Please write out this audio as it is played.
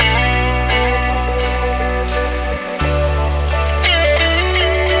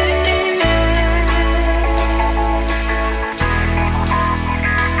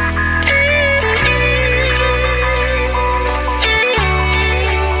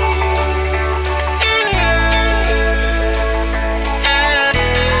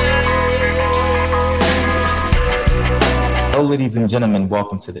Hello, ladies and gentlemen.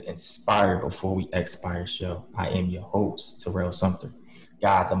 Welcome to the Inspire Before We Expire show. I am your host, Terrell Sumter.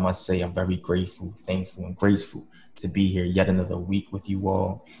 Guys, I must say I'm very grateful, thankful, and graceful to be here yet another week with you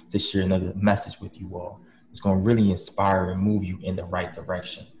all, to share another message with you all. It's going to really inspire and move you in the right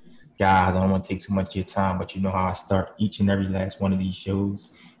direction. Guys, I don't want to take too much of your time, but you know how I start each and every last one of these shows.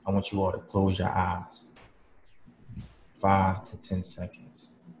 I want you all to close your eyes. 5 to 10 seconds.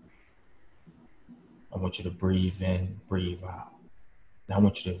 I want you to breathe in, breathe out. And I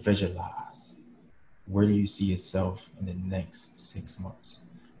want you to visualize, where do you see yourself in the next 6 months?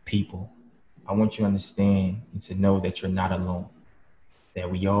 People, I want you to understand and to know that you're not alone, that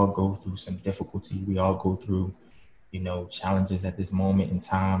we all go through some difficulty. We all go through, challenges at this moment in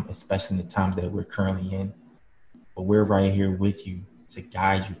time, especially in the times that we're currently in. But we're right here with you to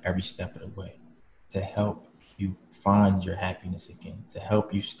guide you every step of the way, to help you find your happiness again, to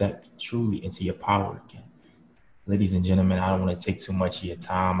help you step truly into your power again. Ladies and gentlemen, I don't want to take too much of your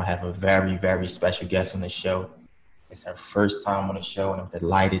time. I have a very, very special guest on the show. It's her first time on the show, and I'm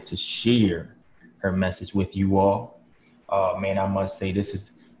delighted to share her message with you all. Man, I must say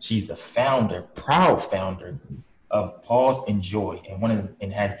she's the founder, proud founder of Pause and Joy,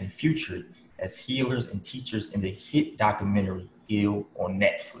 and has been featured as healers and teachers in the hit documentary Heal on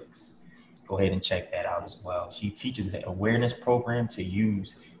Netflix. Go ahead and check that out as well. She teaches an awareness program to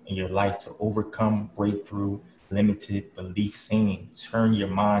use in your life to overcome, break through limited belief, saying, turn your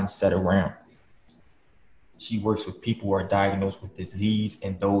mindset around. She works with people who are diagnosed with disease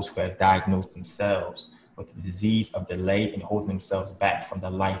and those who have diagnosed themselves with the disease of delay and holding themselves back from the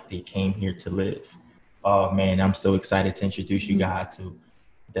life they came here to live. Oh man, I'm so excited to introduce you guys to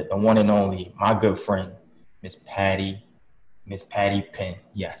the one and only, my good friend, Miss Patti Penn.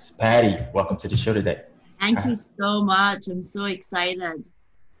 Yes, Patti, welcome to the show today. Thank you so much. I'm so excited.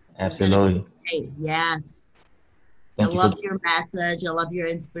 Absolutely. Yes. I love your message. I love your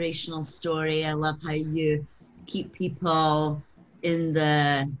inspirational story. I love how you keep people in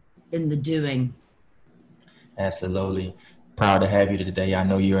the doing. Absolutely. Proud to have you today. I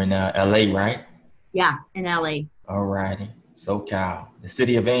know you're in LA, right? Yeah, in LA. All righty. SoCal, the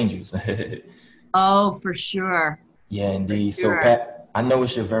city of angels. Oh, for sure. Yeah, indeed. So Pat, I know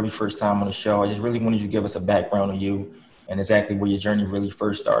it's your very first time on the show. I just really wanted you to give us a background on you and exactly where your journey really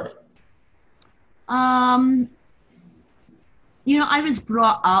first started. I was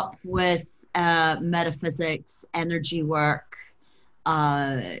brought up with metaphysics, energy work,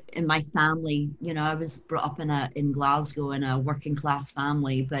 in my family. I was brought up in Glasgow in a working class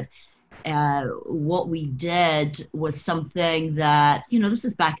family, but what we did was something that, this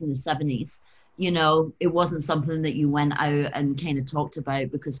is back in the 70s. It wasn't something that you went out and kind of talked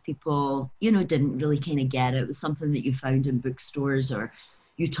about because people, didn't really kind of get it. It was something that you found in bookstores or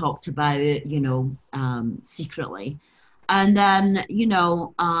you talked about, secretly. And then,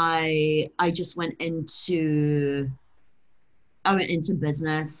 I just I went into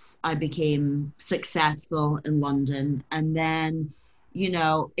business. I became successful in London. And then,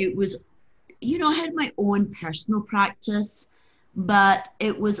 it was, I had my own personal practice, but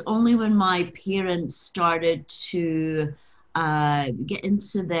it was only when my parents started to get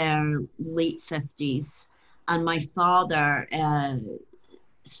into their late 50s and my father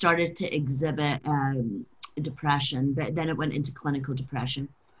started to exhibit depression, but then it went into clinical depression.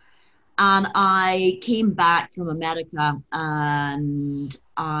 And I came back from America and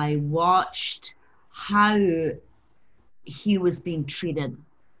I watched how he was being treated.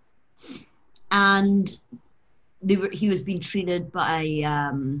 And he was being treated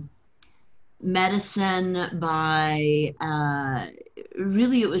by medicine, by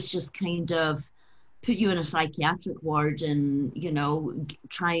really it was just kind of put you in a psychiatric ward and,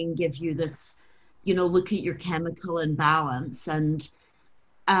 try and give you this, look at your chemical imbalance. And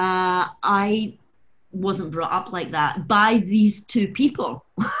I wasn't brought up like that by these two people.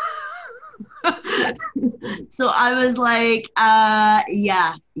 So I was like,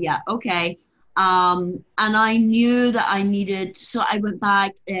 yeah, okay. And I knew that I needed, so I went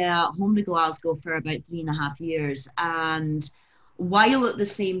back home to Glasgow for about 3.5 years. And while at the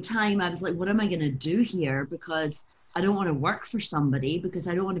same time, I was like, what am I going to do here? Because I don't want to work for somebody, because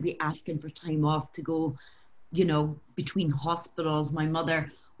I don't want to be asking for time off to go, between hospitals. My mother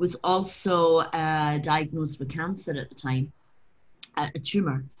was also diagnosed with cancer at the time, a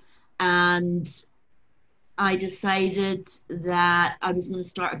tumor. And I decided that I was going to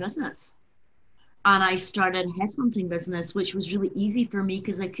start a business. And I started a headhunting business, which was really easy for me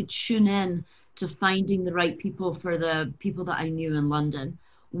because I could tune in to finding the right people for the people that I knew in London,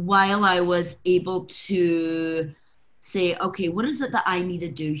 while I was able to say, okay, what is it that I need to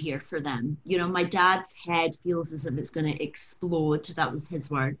do here for them? You know, my dad's head feels as if it's going to explode. That was his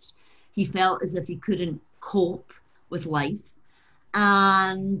words. He felt as if he couldn't cope with life.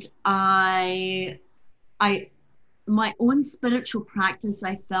 And I, my own spiritual practice,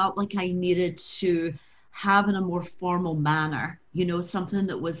 I felt like I needed to have in a more formal manner, you know, something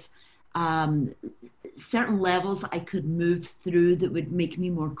that was um, certain levels I could move through that would make me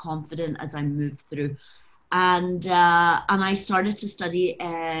more confident as I moved through. And I started to study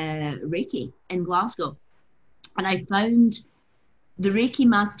Reiki in Glasgow, and I found the Reiki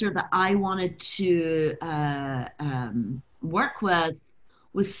master that I wanted to work with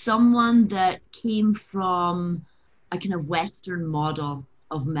was someone that came from a kind of Western model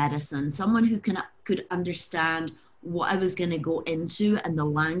of medicine, someone who could understand what I was going to go into and the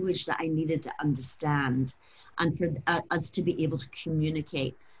language that I needed to understand, and for us to be able to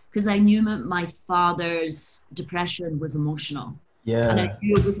communicate. Because I knew my father's depression was emotional, and I Yeah.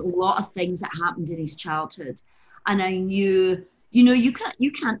 knew it was a lot of things that happened in his childhood, and I knew, you know, you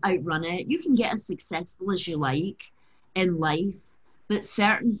can't outrun it. You can get as successful as you like in life, but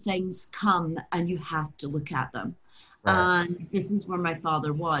certain things come and you have to look at them. Right. And this is where my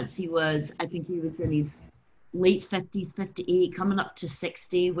father was. I think he was in his late 50s, 58, coming up to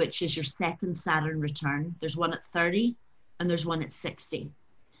 60, which is your second Saturn return. There's one at 30 and there's one at 60.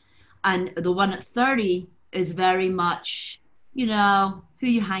 And the one at 30 is very much, you know, who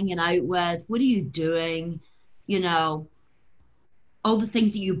you hanging out with, what are you doing, you know, all the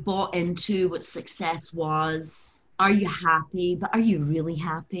things that you bought into, what success was. Are you happy? But are you really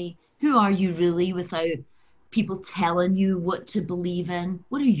happy? Who are you really without people telling you what to believe in?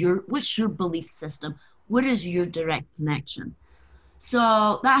 What's your belief system? What is your direct connection?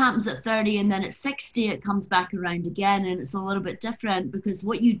 So that happens at 30, and then at 60 it comes back around again, and it's a little bit different because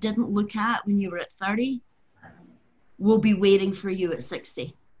what you didn't look at when you were at 30 will be waiting for you at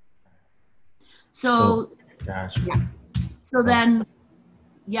 60. So, So gotcha. yeah. So Go ahead. then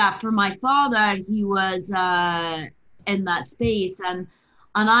yeah, for my father, he was in that space, and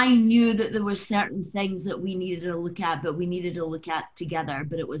I knew that there were certain things that we needed to look at, but we needed to look at together.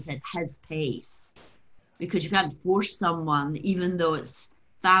 But it was at his pace, because you can't force someone, even though it's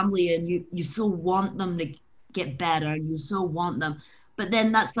family, and you so want them to get better, and you so want them, but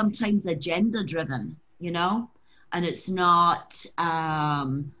then that's sometimes agenda driven, you know, and it's not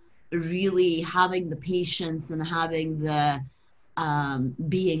really having the patience and having the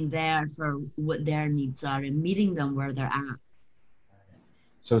being there for what their needs are and meeting them where they're at.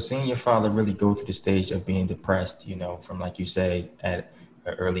 So seeing your father really go through the stage of being depressed, you know, from like you say at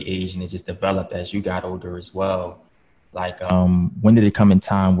an early age, and it just developed as you got older as well. Like, when did it come in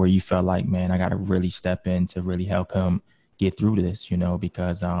time where you felt like, man, I got to really step in to really help him get through this, you know,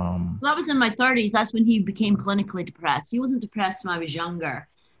 because, Well, that was in my 30s. That's when he became clinically depressed. He wasn't depressed when I was younger,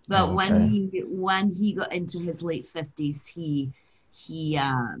 but oh, okay, when he got into his late 50s, he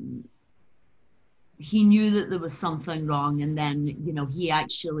he knew that there was something wrong, and then, you know, he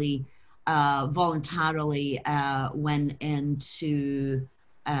actually voluntarily went into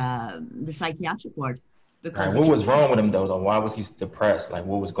the psychiatric ward right. because What was wrong with him though? Why was he depressed? Like,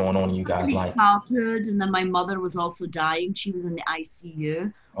 what was going on in you in guys' his life? childhood, and then my mother was also dying. She was in the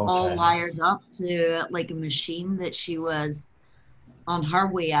ICU, all Okay, wired up to like a machine that she was on her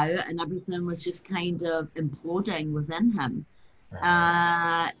way out, and everything was just kind of imploding within him.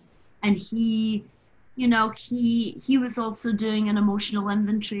 right, Uh, and he, you know, he was also doing an emotional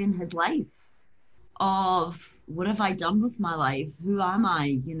inventory in his life of what have I done with my life? Who am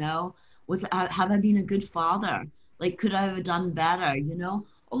I? You know, have I been a good father? Like, could I have done better? You know,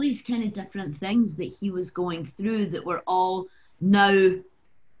 all these kind of different things that he was going through that were all now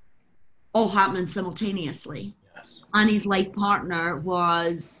all happening simultaneously. yes, And his life partner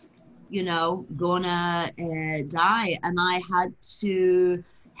was, you know, gonna die, and I had to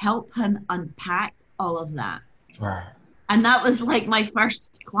help him unpack all of that. right. And that was like my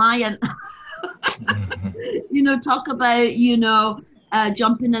first client. Mhm. You know, talk about, you know,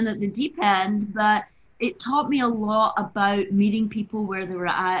 jumping in at the deep end, but it taught me a lot about meeting people where they were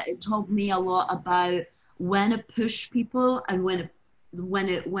at. It taught me a lot about when to push people and when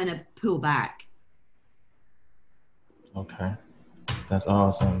to pull back. Okay. That's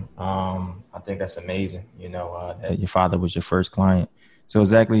awesome. I think that's amazing. You know, that your father was your first client. So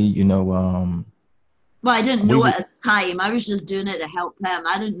exactly, you know, Well, I didn't we know it would at the time. I was just doing it to help him.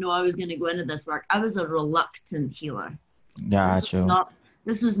 I didn't know I was going to go into this work. I was a reluctant healer. This was got you. not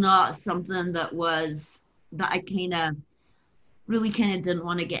this was not something that I really kind of didn't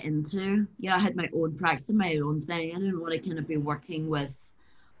want to get into. Yeah, I had my own practice and my own thing. I didn't want to kind of be working with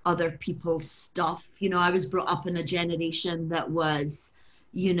other people's stuff. You know, I was brought up in a generation that was,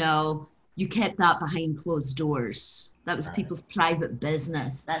 you know, you kept that behind closed doors. That was Right. people's private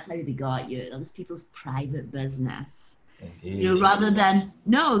business. That's how they got you. That was people's private business. You know, Indeed. rather than,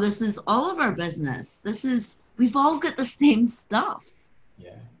 no, this is all of our business. This is, we've all got the same stuff.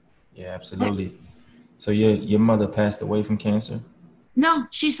 Yeah. Yeah, absolutely. So your mother passed away from cancer? No,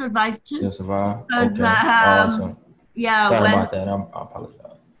 she survived Still too. survived? Because, Okay. Awesome. yeah, Sorry when about that. I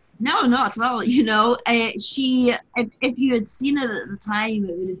apologize. no, not at all. You know, she, if you had seen it at the time,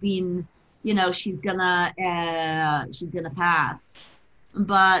 it would have been, you know, she's gonna pass.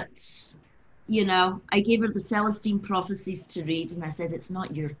 But, you know, I gave her the Celestine prophecies to read, and I said, it's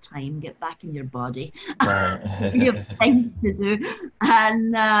not your time. Get back in your body. We have Right. things to do.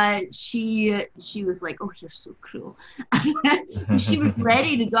 And she was like, oh, you're so cruel. She was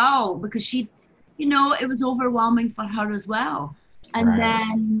ready to go because she, you know, it was overwhelming for her as well. And Right.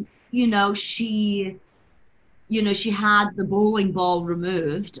 then, you know, she had the bowling ball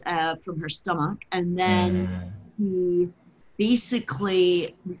removed from her stomach. And then Mm, he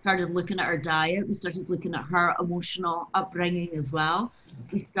basically, we started looking at her diet. We started looking at her emotional upbringing as well.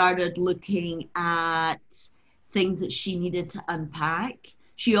 We started looking at things that she needed to unpack.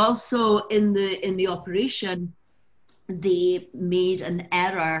 She also, in the operation, they made an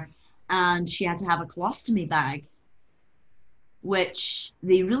error and she had to have a colostomy bag, which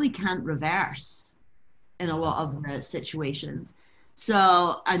they really can't reverse in a lot of the situations.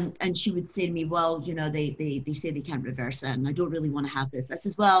 So, and she would say to me, well, you know, they say they can't reverse it, and I don't really want to have this. I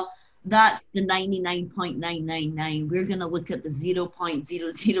says, well, that's the 99.999. We're going to look at the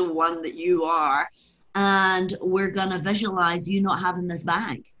 0.001 that you are, and we're going to visualize you not having this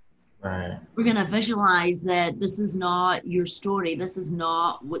bag. right. We're going to visualize that this is not your story. This is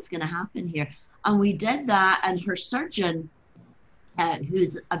not what's going to happen here. And we did that, and her surgeon,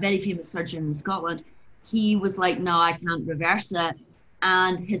 who's a very famous surgeon in Scotland, he was like, no, I can't reverse it.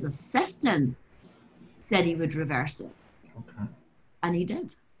 And his assistant said he would reverse it. Okay. And he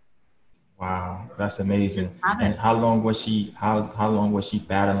did. Wow, that's amazing. Have And it. how long was she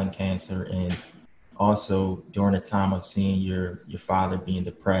battling cancer, and also during the time of seeing your father being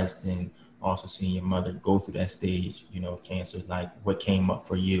depressed, and also seeing your mother go through that stage, of cancer, like what came up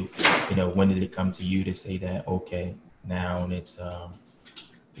for you? When did it come to you to say that, okay, now it's Well,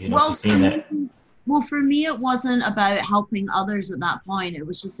 because seeing that. for me, it wasn't about helping others at that point. It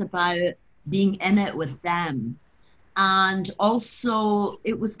was just about being in it with them. And also,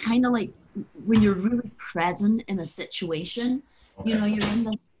 it was kind of like when you're really present in a situation, you Okay.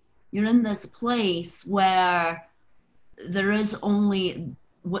 know, you're in this place where there is only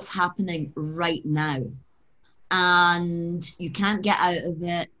what's happening right now. And you can't get out of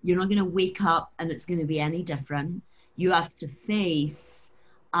it. You're not going to wake up and it's going to be any different. You have to face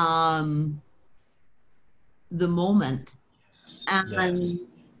um, the moment. Yes. And,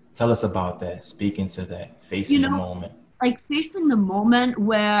 Tell us about that. Speaking to that, you facing the know, moment. like facing the moment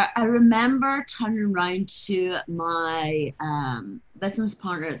where I remember turning around to my business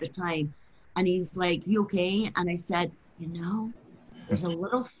partner at the time, and he's like, you okay? And I said, you know, there's a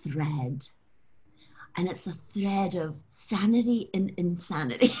little thread, and it's a thread of sanity and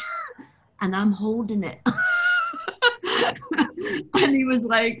insanity, and I'm holding it. And he was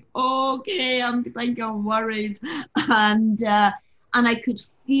like, okay, I'm worried. And and I could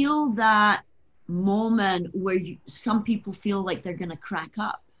feel that moment where some people feel like they're going to crack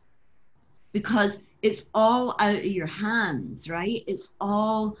up because it's all out of your hands, right? It's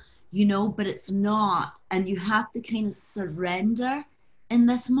all, but it's not. And you have to kind of surrender in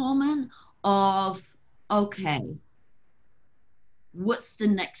this moment of, okay, what's the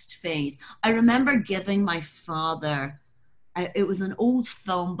next phase? I remember giving my father, it was an old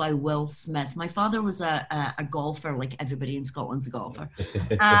film by Will Smith. My father was a golfer, like everybody in Scotland's a golfer.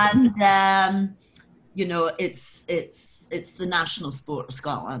 And it's the national sport of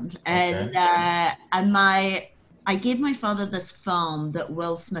Scotland. Okay. And I gave my father this film that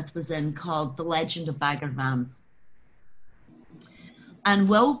Will Smith was in called The Legend of Bagger Vance. And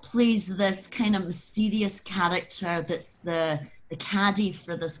Will plays this kind of mysterious character that's the caddy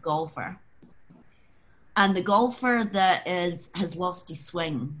for this golfer. And the golfer that has lost his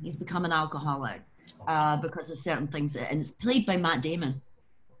swing, he's become an alcoholic because of certain things. And it's played by Matt Damon.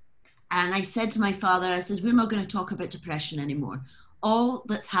 And I said to my father, I says, we're not going to talk about depression anymore. All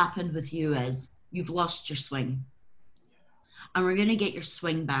that's happened with you is you've lost your swing. And we're going to get your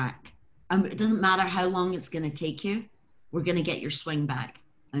swing back. And it doesn't matter how long it's going to take you. We're going to get your swing back.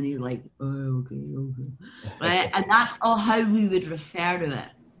 And he's like, oh, okay, okay. Right? And that's all how we would refer to it.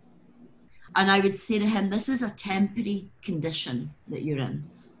 And I would say to him, this is a temporary condition that you're in.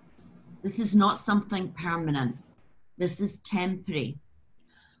 This is not something permanent. This is temporary.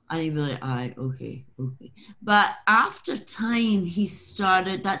 And he'd be like, aye, okay, okay. But after time,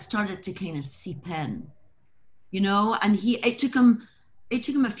 that started to kind of seep in, and it took him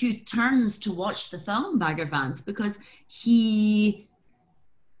a few turns to watch the film Bagger Vance because he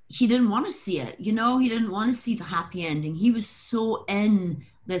didn't want to see it, he didn't want to see the happy ending. He was so in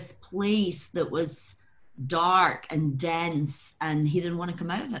this place that was dark and dense, and he didn't want to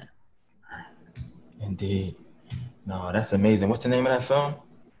come out of it. Indeed. No, that's amazing. What's the name of that film?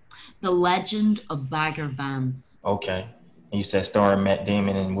 The Legend of Bagger Vance. Okay. And you said starring Matt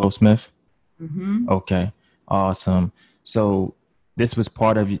Damon and Will Smith? Mm-hmm. Okay. Awesome. So this was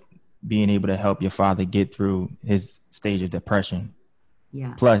part of being able to help your father get through his stage of depression.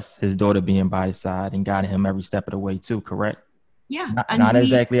 Yeah. Plus his daughter being by his side and guiding him every step of the way too, correct? Yeah. And Not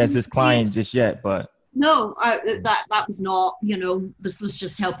exactly as his client just yet, but no, that was not, this was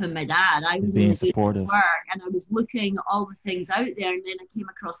just helping my dad. I he's was being only doing supportive. work, and I was looking all the things out there, and then I came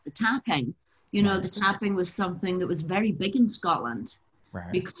across the tapping. Right. The tapping was something that was very big in Scotland. Right.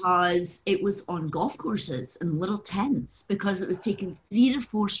 Because it was on golf courses and little tents, because it was taking 3 to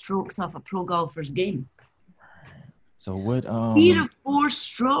 4 strokes off a pro golfer's game. So what 3 to 4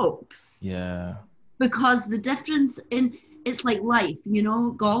 strokes. Yeah. Because the difference it's like life,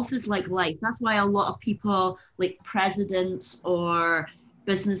 golf is like life. That's why a lot of people, like presidents or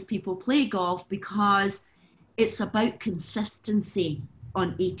business people, play golf, because it's about consistency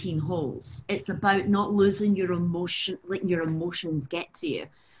on 18 holes. It's about not losing your emotion, letting your emotions get to you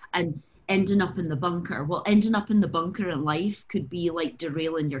and ending up in the bunker. Well, ending up in the bunker in life could be like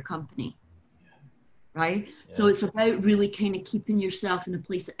derailing your company. Right? Yeah. So it's about really kind of keeping yourself in a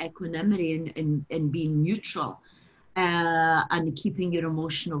place of equanimity and being neutral, and keeping your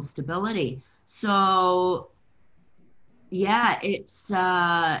emotional stability. So yeah, it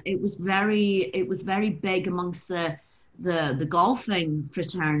was very big amongst the golfing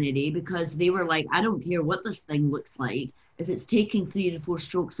fraternity, because they were like, I don't care what this thing looks like. If it's taking 3 to 4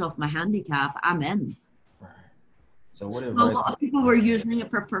 strokes off my handicap, I'm in. Right. So what advice? So a lot of people were using it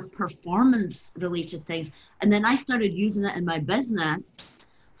for performance related things. And then I started using it in my business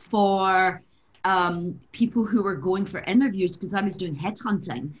for people who were going for interviews, because I was doing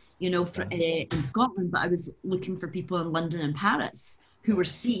headhunting, in Scotland, but I was looking for people in London and Paris who were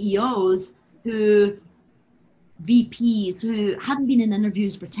CEOs, VPs who hadn't been in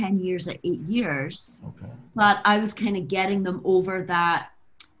interviews for 10 years or 8 years. Okay. But I was kind of getting them over that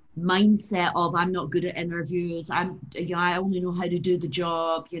mindset of, I'm not good at interviews. I only know how to do the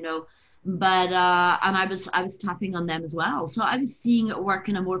job, but and I was tapping on them as well. So I was seeing it work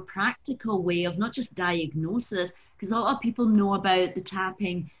in a more practical way of not just diagnosis, because a lot of people know about the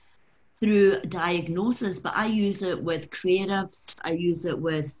tapping through diagnosis, but I use it with creatives. I use it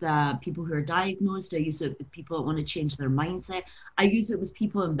with people who are diagnosed. I use it with people that want to change their mindset. I use it with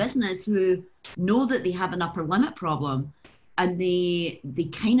people in business who know that they have an upper limit problem, and they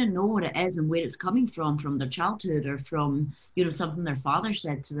kind of know what it is and where it's coming from their childhood, or from something their father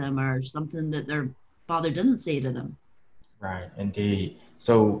said to them, or something that their father didn't say to them. Right, indeed.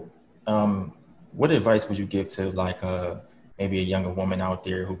 So what advice would you give to like maybe a younger woman out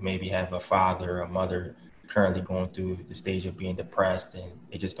there who maybe have a father or a mother currently going through the stage of being depressed and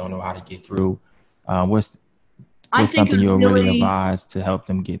they just don't know how to get through? What's something you'll really advise to help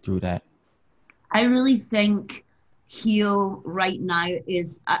them get through that? I really think heal right now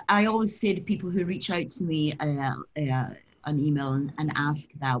is, I always say to people who reach out to me an email and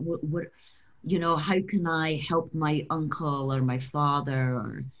ask that, what how can I help my uncle or my father?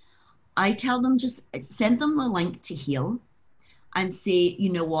 Or I tell them, just send them a link to Heal and say,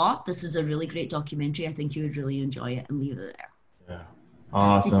 what, this is a really great documentary. I think you would really enjoy it, and leave it there. Yeah.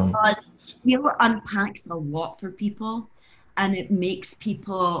 Awesome. Because Heal unpacks a lot for people, and it makes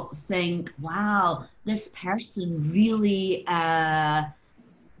people think, wow, this person really had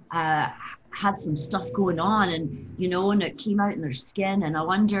some stuff going on, and and it came out in their skin, and I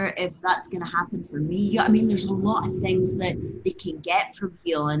wonder if that's going to happen for me. I mean, there's a lot of things that they can get from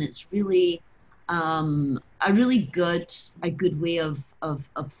Heal, and it's really a good way of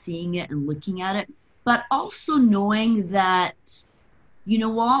seeing it and looking at it, but also knowing that,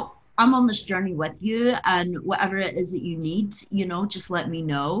 what, I'm on this journey with you, and whatever it is that you need, just let me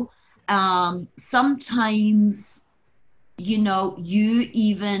know. Sometimes, you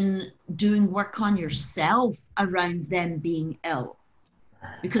even doing work on yourself around them being ill,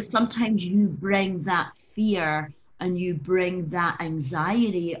 because sometimes you bring that fear and you bring that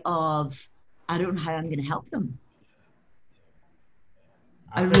anxiety of, I don't know how I'm going to help them.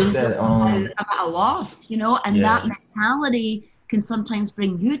 I really don't know how, I'm at a loss, and that mentality can sometimes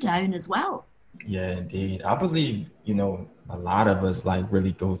bring you down as well. Yeah, indeed. I believe, a lot of us like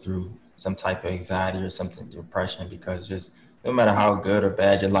really go through some type of anxiety or something, depression, because just no matter how good or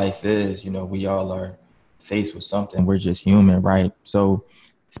bad your life is, we all are faced with something. We're just human, right? So,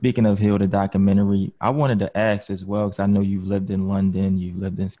 speaking of Hill, the documentary, I wanted to ask as well, because I know you've lived in London, you've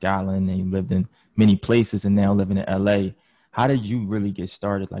lived in Scotland, and you've lived in many places, and now living in LA. How did you really get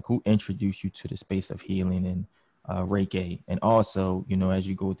started? Like, who introduced you to the space of healing and Reiki? And also, as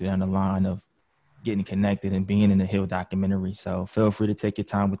you go down the line of getting connected and being in the Hill documentary. So feel free to take your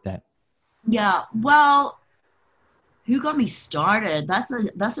time with that. Yeah, well, who got me started?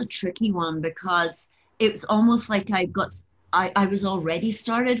 That's a tricky one because it's almost like I was already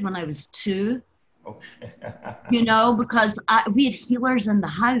started when I was 2. Okay. Because we had healers in the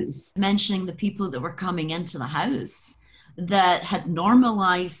house, mentioning the people that were coming into the house that had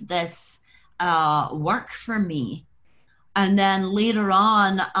normalized this work for me. And then later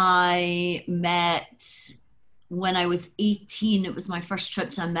on, I met, when I was 18, it was my first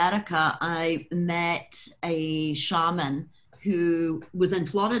trip to America. I met a shaman who was in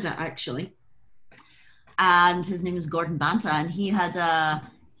Florida, actually. And his name is Gordon Banta. And he had a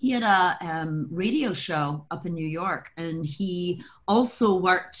radio show up in New York. And he also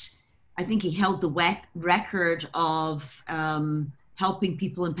worked, I think he held the record of helping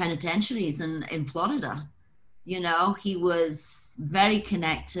people in penitentiaries in Florida. He was very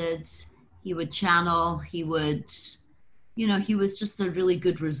connected. He would channel, he was just a really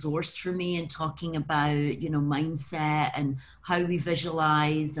good resource for me in talking about, mindset and how we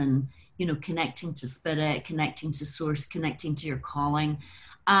visualize and, connecting to spirit, connecting to source, connecting to your calling.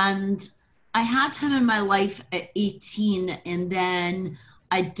 And I had him in my life at 18, and then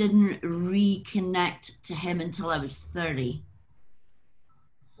I didn't reconnect to him until I was 30.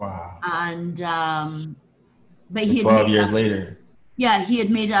 Wow. And, but So he had 12 made years later. yeah, he had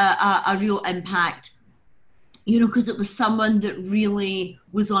made a real impact, because it was someone that really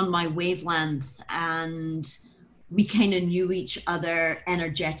was on my wavelength, and we kind of knew each other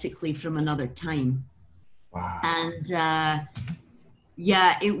energetically from another time. Wow. And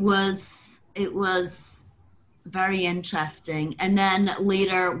yeah, it was very interesting. And then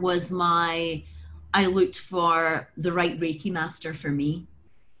later I looked for the right Reiki master for me.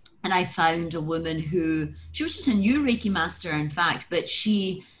 And I found a woman she was just a new Reiki master, in fact, but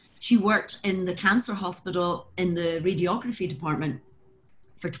she worked in the cancer hospital in the radiography department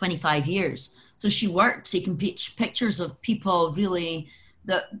for 25 years. So she worked taking pictures of people really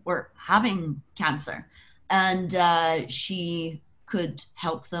that were having cancer. And she could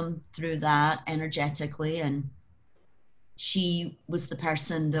help them through that energetically. And she was the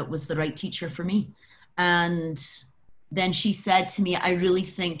person that was the right teacher for me. And then she said to me, I really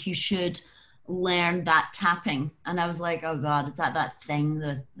think you should learn that tapping. And I was like, oh God, is that thing,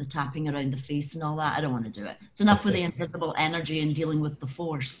 the tapping around the face and all that? I don't want to do it. It's enough with the invisible energy and dealing with the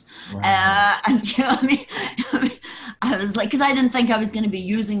force. Right. And you know what I mean? I was like, because I didn't think I was going to be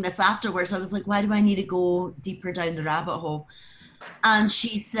using this afterwards. I was like, why do I need to go deeper down the rabbit hole? And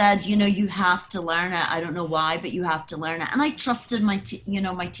she said, you have to learn it. I don't know why, but you have to learn it. And I trusted my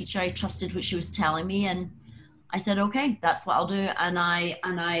teacher. I trusted what she was telling me. And I said, okay, that's what I'll do. And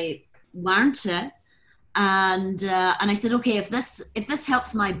I learned it. And I said, okay, if this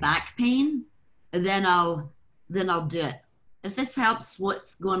helps my back pain, then I'll do it. If this helps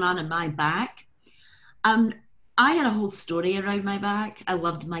what's going on in my back, um, I had a whole story around my back. I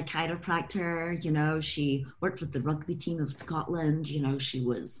loved my chiropractor. She worked with the rugby team of Scotland.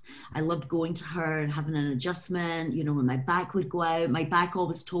 I loved going to her and having an adjustment. When my back would go out, my back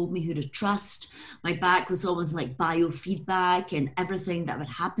always told me who to trust. My back was always like biofeedback and everything that would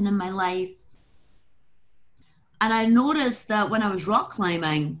happen in my life. And I noticed that when I was rock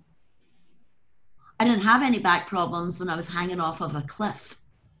climbing, I didn't have any back problems when I was hanging off of a cliff.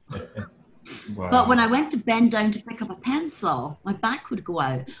 But when I Wow. went to bend down to pick up a pencil, my back would go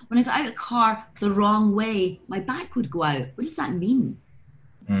out. When I got out of the car the wrong way, my back would go out. What does that mean?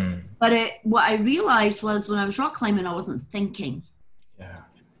 Mm. But what I realized was when I was rock climbing, I wasn't thinking. Yeah.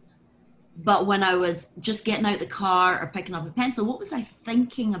 But when I was just getting out the car or picking up a pencil, what was I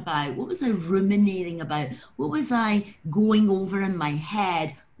thinking about? What was I ruminating about? What was I going over in my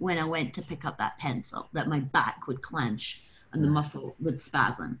head when I went to pick up that pencil? That my back would clench and the Right. muscle would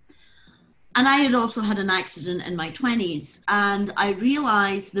spasm. And I had also had an accident in my 20s, and I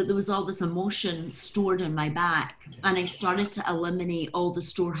realized that there was all this emotion stored in my back. And I started to eliminate all the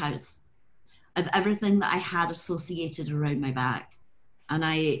storehouse of everything that I had associated around my back. And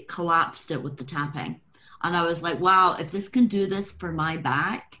I collapsed it with the tapping. And I was like, wow, if this can do this for my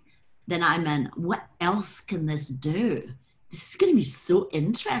back, then I'm in. What else can this do? this is going to be so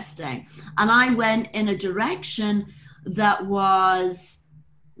interesting. And I went in a direction that was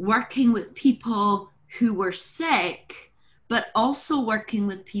working with people who were sick, but also working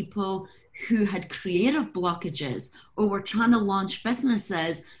with people who had creative blockages or were trying to launch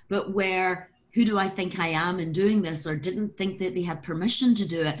businesses, but where who do I think I am in doing this, or didn't think that they had permission to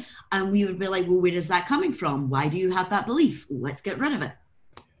do it. And we would be like, well, where is that coming from? Why do you have that belief? Let's get rid of it.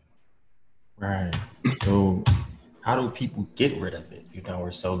 Right. So how do people get rid of it,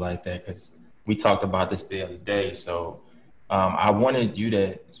 or so like that? Because we talked about this the other day. So I wanted you to,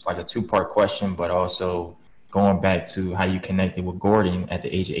 it's like a two-part question, but also going back to how you connected with Gordon at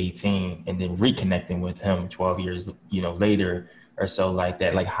the age of 18 and then reconnecting with him 12 years, later or so like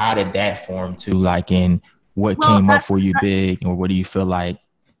that. Like, how did that form to like, in what Well, came up for you big, or what do you feel like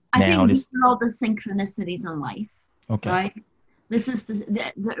I now? think these This, are all the synchronicities in life, okay. right? This is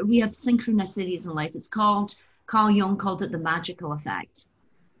we have synchronicities in life. It's called, Carl Jung called it the magical effect.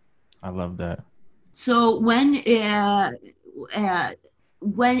 I love that. So uh,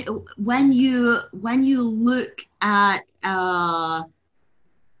 when you look at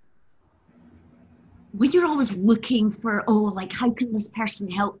when you're always looking for, oh, like, how can this person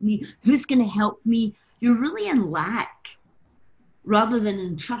help me? Who's going to help me? You're really in lack rather than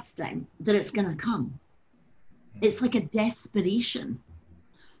in trusting that it's going to come. It's like a desperation.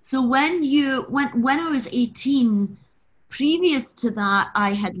 So when I was 18, previous to that,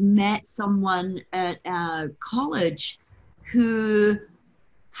 I had met someone at college who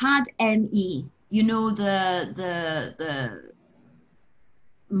had ME. You know, the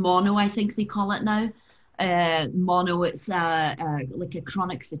mono, I think they call it now. Mono, it's like a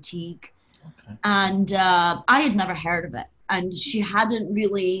chronic fatigue. Okay. And I had never heard of it. And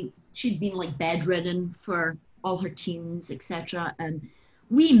she'd been like bedridden for all her teens, etc. And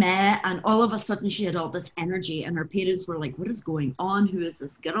we met, and all of a sudden she had all this energy, and her parents were like, what is going on? Who is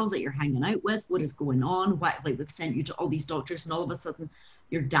this girl that you're hanging out with? What is going on? Why, like, we've sent you to all these doctors, and all of a sudden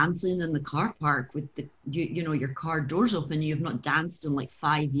you're dancing in the car park with your car doors open. You've not danced in like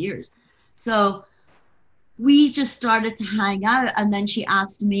 5 years. So we just started to hang out, and then she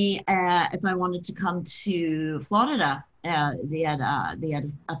asked me if I wanted to come to Florida. They had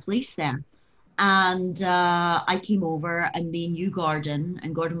a place there, and I came over, and they knew Gordon,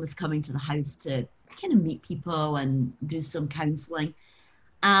 and Gordon was coming to the house to kind of meet people and do some counseling.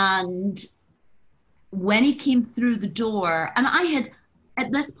 And when he came through the door, and I had,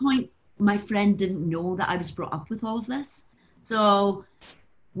 at this point, my friend didn't know that I was brought up with all of this. So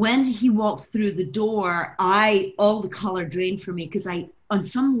when he walked through the door, all the color drained from me, because on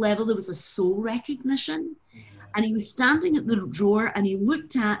some level, there was a soul recognition. And he was standing at the door, and he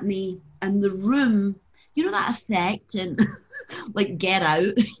looked at me, and the room, that effect and like Get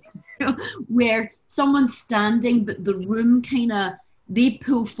Out, where someone's standing, but the room they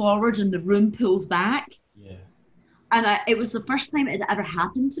pull forward and the room pulls back. Yeah. And it was the first time it had ever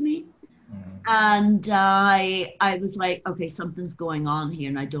happened to me. Mm-hmm. And I was like, okay, something's going on here,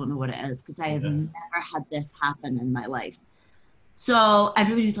 and I don't know what it is, because I have never had this happen in my life. So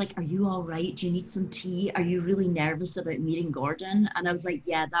everybody's like, are you all right? Do you need some tea? Are you really nervous about meeting Gordon? And I was like,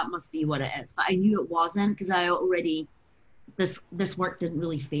 yeah, that must be what it is. But I knew it wasn't, because this work didn't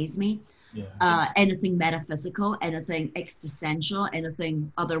really faze me. Yeah. Anything metaphysical, anything existential,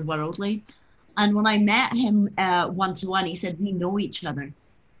 anything otherworldly. And when I met him one-to-one, he said, we know each other.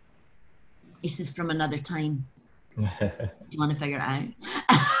 This is from another time. Do you want to figure it out?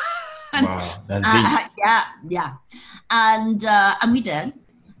 Wow, that's deep. Yeah. And we did.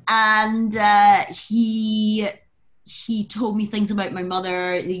 And he told me things about my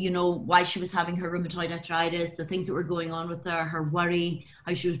mother, why she was having her rheumatoid arthritis, the things that were going on with her worry,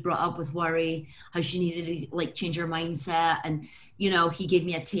 how she was brought up with worry, how she needed to like change her mindset. And, he gave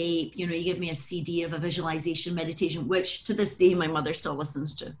me a tape, he gave me a CD of a visualization meditation, which to this day, my mother still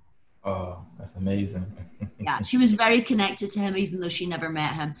listens to. Oh, that's amazing. Yeah, she was very connected to him, even though she never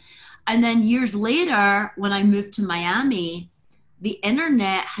met him. And then years later, when I moved to Miami, the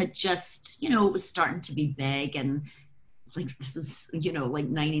internet had just, it was starting to be big. And like, this was, like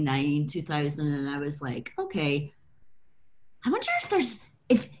 99, 2000. And I was like, okay, I wonder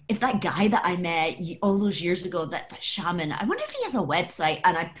if that guy that I met all those years ago, that shaman, I wonder if he has a website.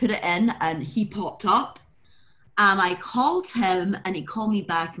 And I put it in, and he popped up. And I called him, and he called me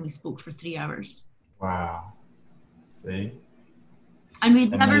back, and we spoke for 3 hours. Wow. See? And we'd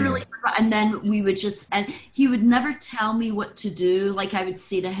It's never amazing. really, and then we would and he would never tell me what to do. Like, I would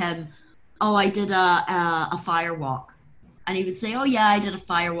say to him, oh, I did a fire walk. And he would say, oh yeah, I did a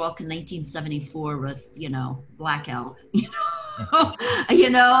fire walk in 1974 with, Black Elk. you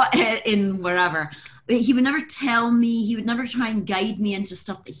know, in wherever. But he would never tell me, he would never try and guide me into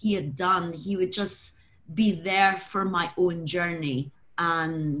stuff that he had done. He would just be there for my own journey,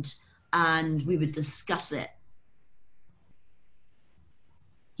 and we would discuss it.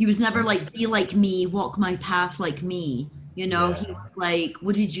 He was never like, be like me, walk my path like me. You know, he Yeah. was like,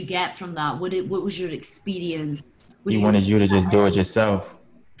 what did you get from that? What was your experience? What He do you wanted you to just do it yourself.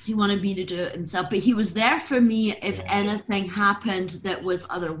 He wanted me to do it himself, but he was there for me if Yeah. anything happened that was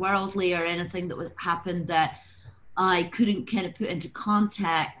otherworldly or anything that happened that I couldn't kind of put into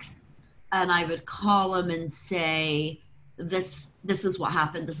context. And I would call him and say, this is what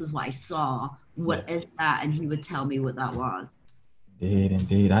happened. This is what I saw. Yeah. What is that? And he would tell me what that was. Indeed,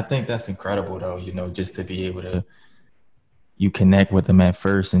 indeed. I think that's incredible though, just to be able to you connect with them at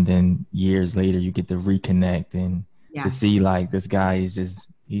first and then years later you get to reconnect and to Yeah. see like this guy is just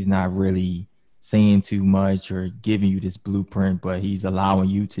he's not really saying too much or giving you this blueprint, but he's allowing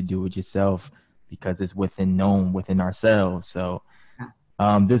you to do it yourself because it's within ourselves. So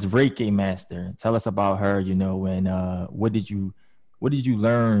Yeah. this Reiki master, tell us about her, and what did you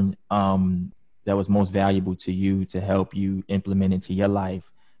learn that was most valuable to you to help you implement into your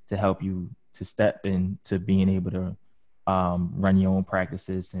life to help you to step into being able to run your own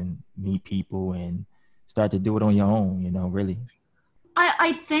practices and meet people and start to do it on your own, really.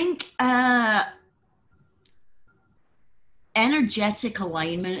 I think energetic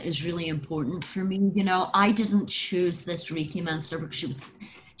alignment is really important for me. You know, I didn't choose this Reiki master because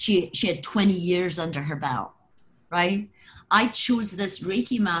she had 20 years under her belt, right? I chose this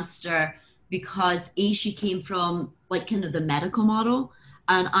Reiki master because she came from like kind of the medical model,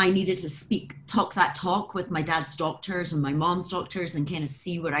 and I needed to talk that talk with my dad's doctors and my mom's doctors and kind of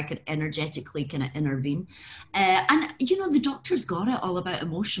see where I could energetically kind of intervene. And you know, the doctors got it all about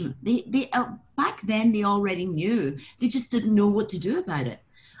emotion. They back then they already knew. They just didn't know what to do about it.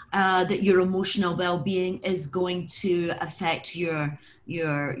 That your emotional well-being is going to affect your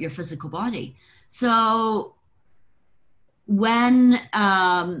physical body. So when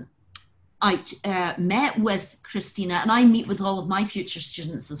I met with Christina, and I meet with all of my future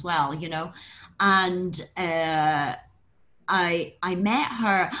students as well, you know, and I met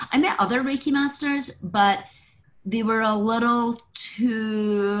her. I met other Reiki masters, but they were a little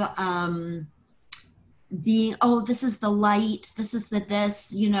too being, oh, this is the light, this is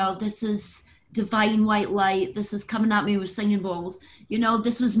this, you know, this is divine white light, this is coming at me with singing bowls. You know,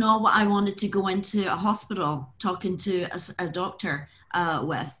 this was not what I wanted to go into a hospital talking to a doctor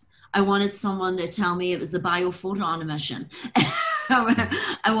with. I wanted someone to tell me it was a biophoton emission. I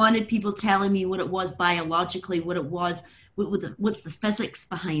wanted people telling me what it was biologically, what it was, what's the physics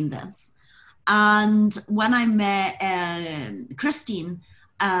behind this. And when I met Christine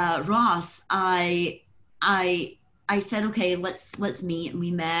Ross, I said, okay, let's meet, and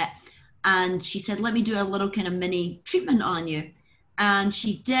we met. And she said, let me do a little kind of mini treatment on you. And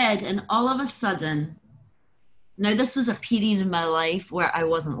she did, and all of a sudden, now this was a period in my life where I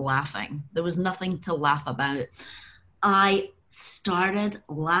wasn't laughing. There was nothing to laugh about. I started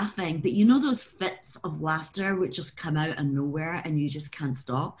laughing, but you know those fits of laughter which just come out of nowhere and you just can't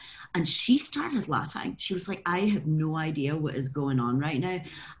stop. And she started laughing. She was like, I have no idea what is going on right now.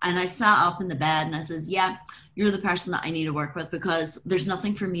 And I sat up in the bed and I says, yeah, you're the person that I need to work with, because there's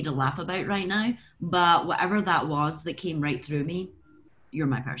nothing for me to laugh about right now, but whatever that was that came right through me, you're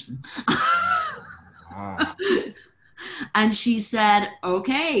my person. Wow. And she said,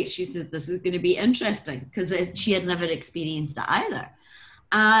 okay. She said, this is going to be interesting, because she had never experienced it either.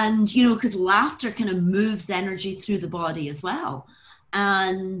 And, you know, because laughter kind of moves energy through the body as well.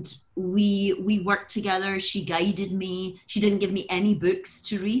 And we worked together. She guided me. She didn't give me any books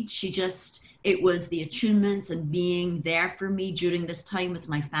to read. It was the attunements and being there for me during this time with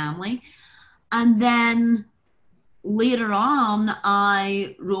my family. And then later on,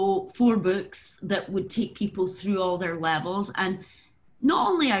 I wrote 4 books that would take people through all their levels. And not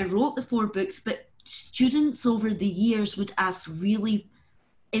only I wrote the 4 books, but students over the years would ask really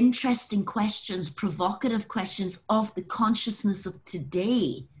interesting questions, provocative questions of the consciousness of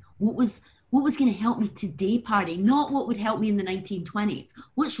today. What was going to help me today, Patti? Not what would help me in the 1920s.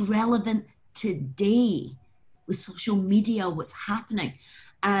 What's relevant today with social media, what's happening?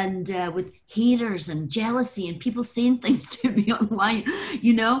 And with haters and jealousy and people saying things to me online,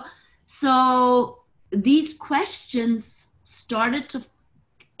 you know? So these questions started to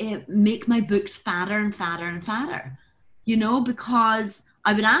make my books fatter and fatter and fatter, you know, because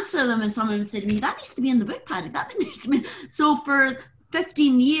I would answer them and someone would say to me, that needs to be in the book, Patti. That needs to be. So for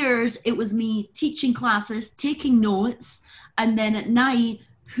 15 years, it was me teaching classes, taking notes, and then at night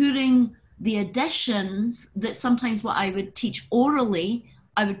putting the additions that sometimes what I would teach orally,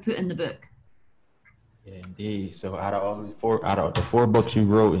 I would put in the book. Yeah, indeed. So out of all the four, out of the four books you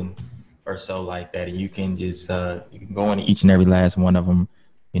wrote and or so like that, and you can just you can go into each and every last one of them,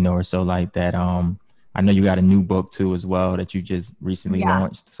 you know, or so like that. I know you got a new book too as well that you just recently Yeah.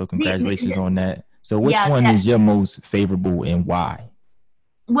 launched. So congratulations The, on that. So which yeah. one is your most favorable and why?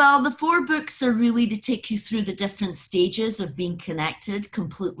 Well, the four books are really to take you through the different stages of being connected,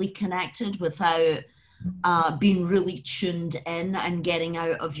 completely connected without being really tuned in and getting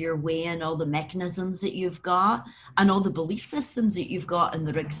out of your way, and all the mechanisms that you've got and all the belief systems that you've got in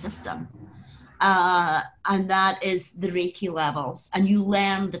the rig system. And that is the Reiki levels. And you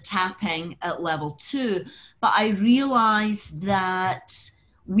learn the tapping at level 2. But I realized that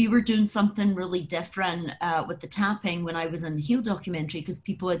we were doing something really different with the tapping when I was in the Heal documentary, because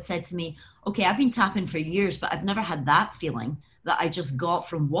people had said to me, okay, I've been tapping for years, but I've never had that feeling that I just got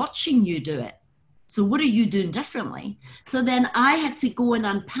from watching you do it. So what are you doing differently? So then I had to go and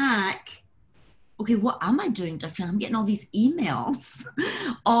unpack, okay, what am I doing different? I'm getting all these emails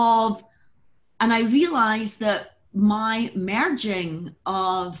of, and I realized that my merging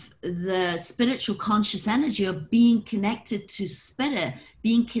of the spiritual conscious energy of being connected to spirit,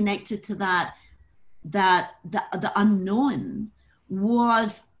 being connected to the unknown,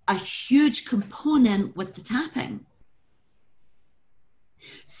 was a huge component with the tapping.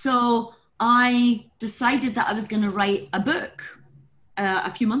 So I decided that I was going to write a book.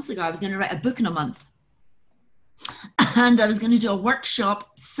 A few months ago, I was going to write a book in a month. And I was going to do a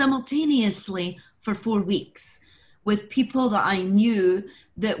workshop simultaneously for 4 weeks with people that I knew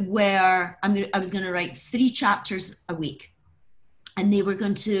that were, I was going to write 3 chapters a week, and they were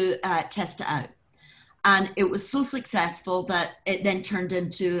going to test it out. And it was so successful that it then turned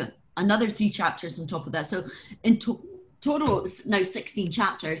into another 3 chapters on top of that. So in total, it's now 16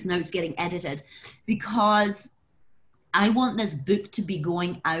 chapters. Now it's getting edited, because I want this book to be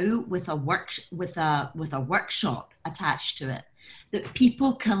going out with a workshop attached to it, that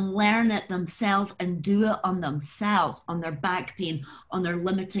people can learn it themselves and do it on themselves, on their back pain, on their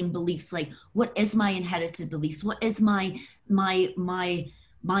limiting beliefs. Like, what is my inherited beliefs? What is my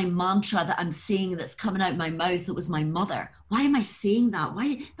mantra that I'm saying that's coming out my mouth that was my mother? Why am I saying that?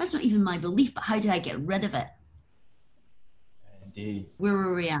 Why? That's not even my belief, but how do I get rid of it? Indeed. Where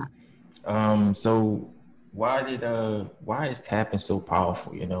were we at? So why is tapping so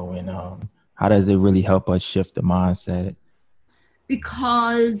powerful, you know, and how does it really help us shift the mindset?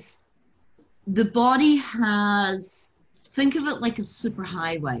 Because the body has, think of it like a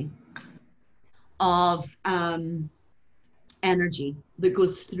superhighway of energy that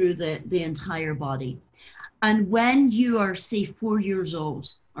goes through the entire body. And when you are, say, 4 years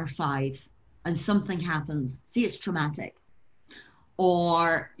old or 5, and something happens, see, it's traumatic,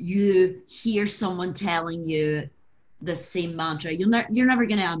 or you hear someone telling you the same mantra, you're never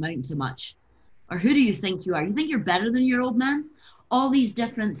going to amount to much. Or who do you think you are? You think you're better than your old man? All these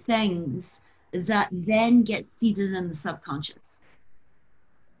different things that then get seeded in the subconscious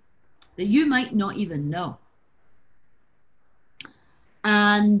that you might not even know.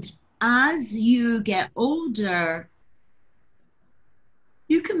 And as you get older,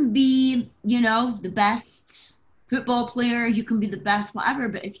 you can be, the best football player, you can be the best whatever,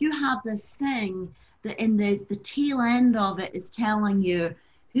 but if you have this thing that in the tail end of it is telling you,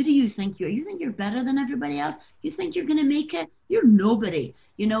 who do you think you are? You think you're better than everybody else? You think you're going to make it? You're nobody.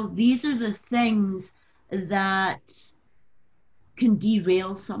 These are the things that can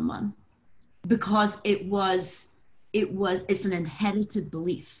derail someone, because it's an inherited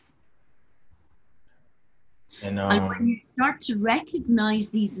belief. And And when you start to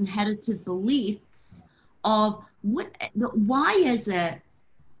recognize these inherited beliefs of why is it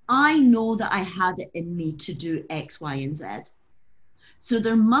I know that I had it in me to do X, Y, and Z. So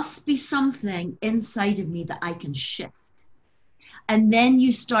there must be something inside of me that I can shift. And then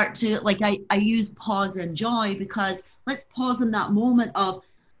you start to, like, I use pause and joy, because let's pause in that moment of,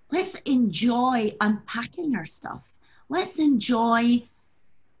 let's enjoy unpacking our stuff. Let's enjoy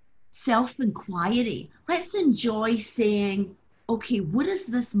self-inquiry. Let's enjoy saying, okay, what is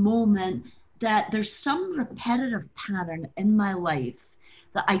this moment that there's some repetitive pattern in my life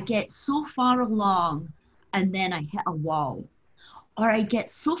that I get so far along and then I hit a wall, or I get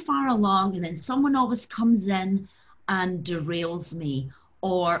so far along and then someone always comes in and derails me,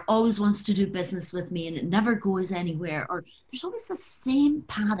 or always wants to do business with me and it never goes anywhere, or there's always the same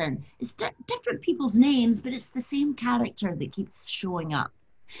pattern. It's different people's names, but it's the same character that keeps showing up.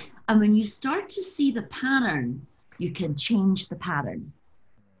 And when you start to see the pattern, you can change the pattern.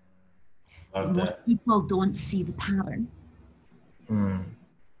 But love most that. people don't see the pattern. Mm.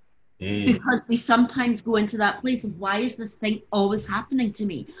 Yeah. because they sometimes go into that place of, why is this thing always happening to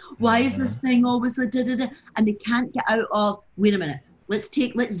me? Why is this Mm-hmm. thing always a da da da? And they can't get out of, wait a minute, let's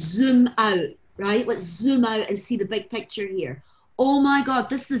zoom out, right? Let's zoom out and see the big picture here. Oh my God,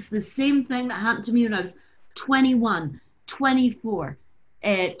 this is the same thing that happened to me when I was 21, 24,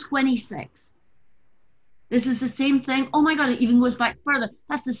 26. This is the same thing. Oh my God, it even goes back further.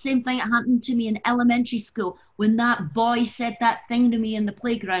 That's the same thing that happened to me in elementary school when that boy said that thing to me in the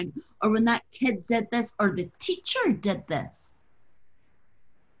playground, or when that kid did this, or the teacher did this.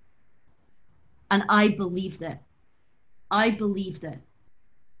 And I believed it. I believed it.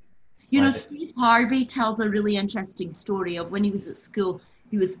 It's You know, like, Steve Harvey tells a really interesting story of when he was at school,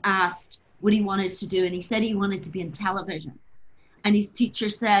 he was asked what he wanted to do, and he said he wanted to be in television. And his teacher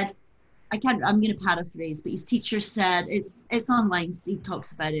said, I can't, I'm going to paraphrase, but his teacher said, it's online. Steve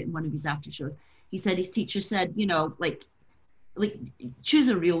talks about it in one of his after shows. He said his teacher said, you know, like choose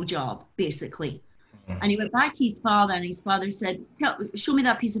a real job, basically. mm, And he went back to his father, and his father said, show me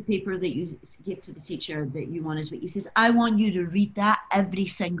that piece of paper that you gave to the teacher that you wanted to be. He says, I want you to read that every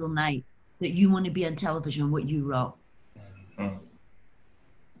single night that you want to be on television, what you wrote. mm,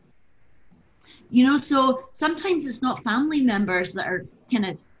 You know, so sometimes it's not family members that are kind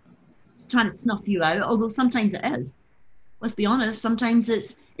of trying to snuff you out, although sometimes it is. Let's be honest, sometimes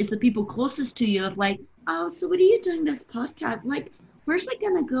it's the people closest to you of like, oh, so what are you doing this podcast? Like, where's it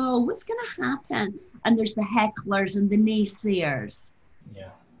gonna go? What's gonna happen? And there's the hecklers and the naysayers. yeah.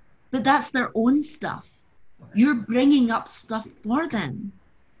 But that's their own stuff. Right. You're bringing up stuff for them.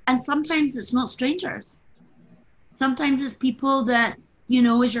 And sometimes it's not strangers. Sometimes it's people that, you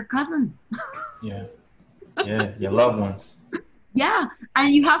know, is your cousin. Yeah. Yeah. Your loved ones. Yeah.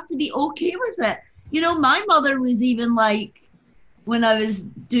 And you have to be okay with it. You know, my mother was even like, when I was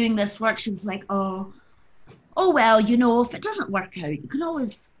doing this work, she was like, oh well, you know, if it doesn't work out, you can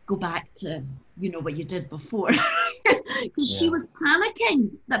always go back to, you know, what you did before. Because she Yeah. was panicking.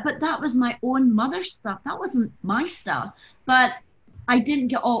 But that was my own mother's stuff. That wasn't my stuff. But I didn't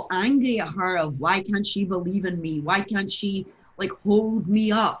get all angry at her of, why can't she believe in me? Why can't she like hold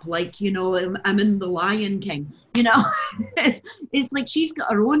me up? Like, you know, I'm in the Lion King. You know, it's like she's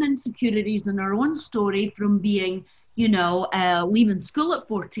got her own insecurities and her own story from being, you know, leaving school at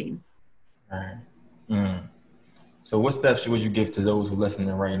 14. Right. Mm. So what steps would you give to those who are listening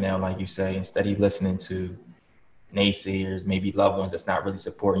right now, like you say, instead of listening to naysayers, maybe loved ones that's not really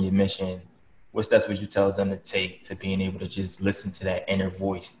supporting your mission? What steps would you tell them to take to being able to just listen to that inner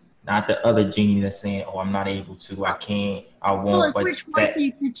voice? Not the other genie that's saying, oh, I'm not able to, I can't, I Well, won't, it's but which voice are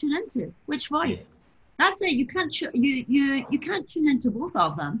you that, going to tune into? Which yeah, voice? That's it. You can't you can't tune into both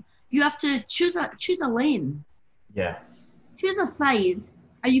of them. You have to choose a lane, yeah, choose a side.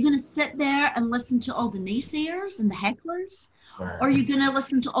 Are you going to sit there and listen to all the naysayers and the hecklers? Or are right, you going to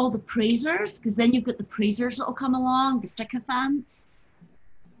listen to all the praisers? Because then you've got the praisers that will come along, the sycophants.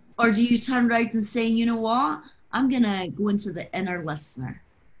 Or do you turn around and say, you know what? I'm going to go into the inner listener.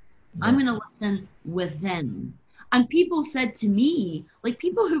 I'm yeah, going to listen within. And people said to me, like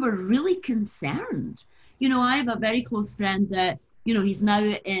people who were really concerned, you know, I have a very close friend that, you know, he's now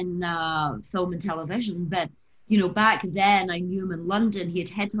in film and television, but, you know, back then I knew him in London. He had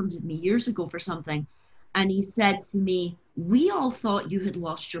headhunted me years ago for something. And he said to me, we all thought you had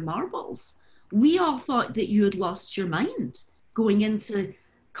lost your marbles. We all thought that you had lost your mind going into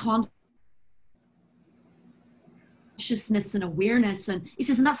consciousness and awareness. And he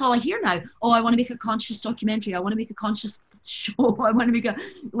says, and that's all I hear now. Oh, I want to make a conscious documentary. I want to make a conscious show. I want to make a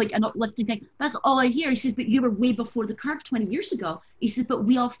like an uplifting thing. That's all I hear. He says, but you were way before the curve 20 years ago. He says, but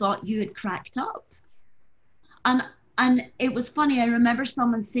we all thought you had cracked up. And and it was funny. I remember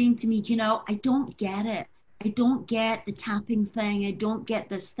someone saying to me, you know, I don't get it. I don't get the tapping thing. I don't get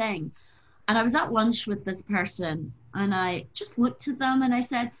this thing. And I was at lunch with this person and I just looked at them and I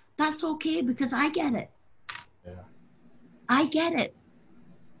said, that's okay because I get it. yeah. I get it.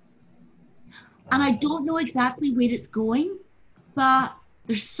 And I Right. don't know exactly where it's going, but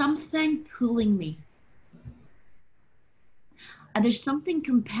there's something pulling me. And there's something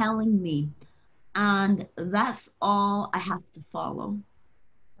compelling me. And that's all I have to follow.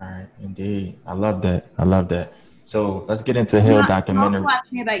 All right, indeed. I love that. I love that. So let's get into You Hill can also documentary.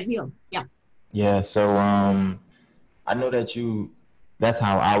 ask me about heal. Yeah. Yeah, so I know that you that's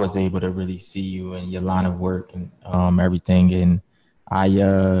how I was able to really see you and your line of work and everything. And I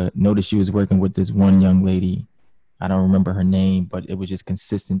noticed you was working with this one young lady. I don't remember her name, but it was just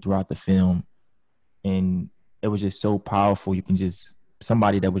consistent throughout the film. And it was just so powerful. You can just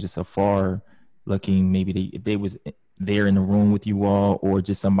somebody that was just afar looking, maybe they if they was there in the room with you all, or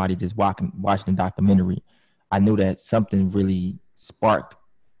just somebody just watching the documentary. I knew that something really sparked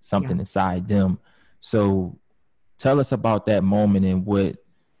something inside them. So tell us about that moment and what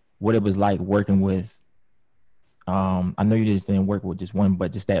it was like working with. I know you just didn't work with just one,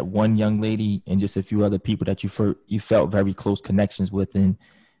 but just that one young lady and just a few other people that you felt very close connections with, and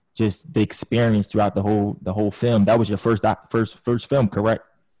just the experience throughout the whole film. That was your first film, correct?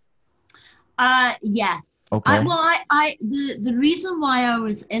 Yes. Okay. The reason why I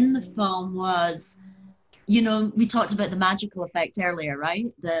was in the film was, we talked about the magical effect earlier, right?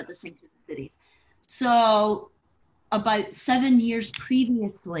 The synchronicities. So about 7 years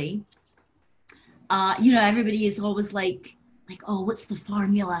previously, everybody is always like, oh, what's the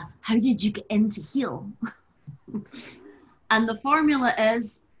formula? How did you get into heal? And the formula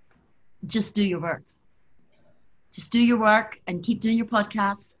is just do your work. Just do your work and keep doing your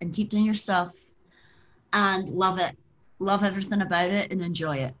podcasts and keep doing your stuff and love it. Love everything about it and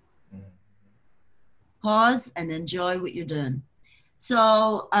enjoy it. Pause and enjoy what you're doing.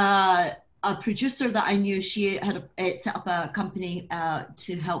 So a producer that I knew, she had set up a company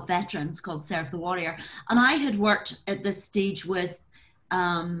to help veterans called Serve the Warrior. And I had worked at this stage with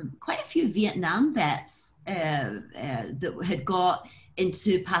quite a few Vietnam vets that had got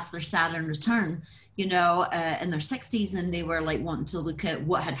into past their Saturn return, in their 60s, and they were like wanting to look at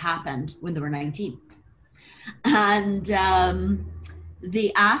what had happened when they were 19. And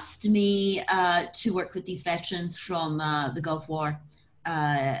they asked me to work with these veterans from the Gulf War,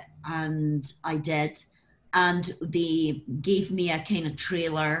 and I did. And they gave me a kind of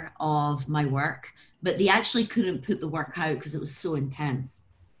trailer of my work, but they actually couldn't put the work out because it was so intense.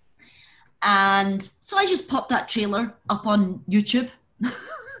 And so I just popped that trailer up on YouTube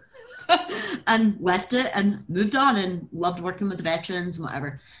and left it and moved on and loved working with the veterans and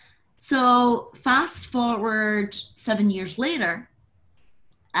whatever. So fast forward 7 years later,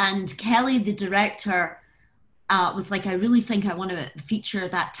 and Kelly, the director, was like, I really think I want to feature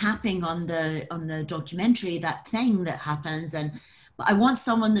that tapping on the documentary, that thing that happens. But I want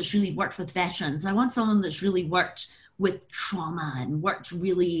someone that's really worked with veterans. I want someone that's really worked with trauma and worked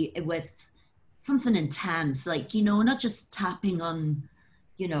really with something intense, like, not just tapping on,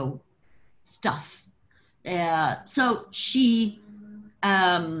 stuff. So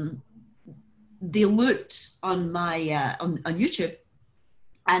they looked on my on YouTube,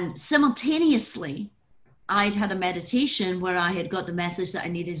 and simultaneously I'd had a meditation where I had got the message that I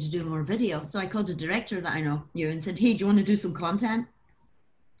needed to do more video. So I called a director that I knew and said, hey, do you want to do some content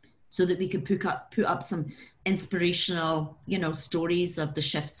so that we could put up some inspirational, stories of the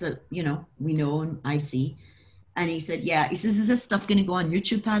shifts that, we know and I see. And he said, yeah. He says, is this stuff going to go on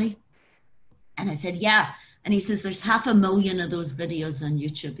YouTube, Patti? And I said, yeah. And he says, there's 500,000 of those videos on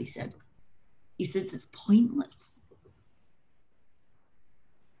YouTube, he said. He said, it's pointless.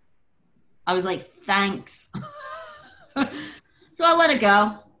 I was like, thanks. So I let it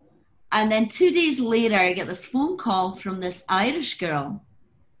go. And then 2 days later, I get this phone call from this Irish girl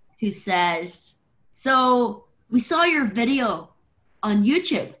who says, so we saw your video on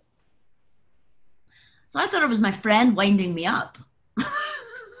YouTube. So I thought it was my friend winding me up.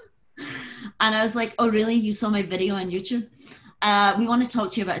 And I was like, oh, really? You saw my video on YouTube? We want to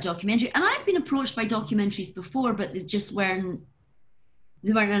talk to you about a documentary. And I've been approached by documentaries before, but they weren't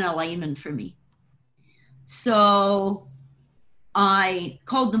in alignment for me. So I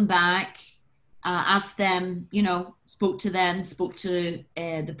called them back, asked them, spoke to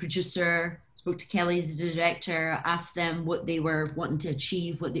the producer, spoke to Kelly, the director, asked them what they were wanting to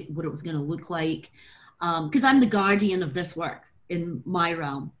achieve, what it was going to look like. Because I'm the guardian of this work in my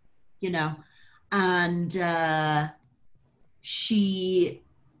realm, and I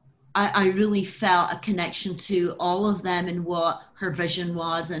really felt a connection to all of them and what her vision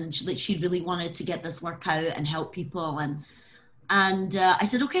was, and that she really wanted to get this work out and help people. And I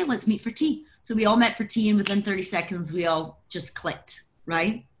said, okay, let's meet for tea. So we all met for tea, and within 30 seconds, we all just clicked,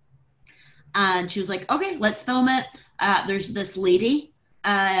 right? And she was like, okay, let's film it. There's this lady.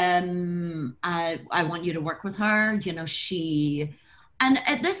 I want you to work with her. And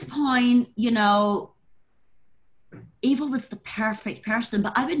at this point, Ava was the perfect person,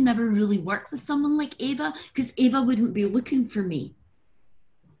 but I would never really work with someone like Ava because Ava wouldn't be looking for me,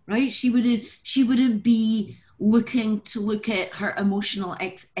 right? She wouldn't be looking to look at her emotional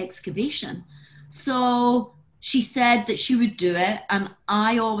excavation. So she said that she would do it, and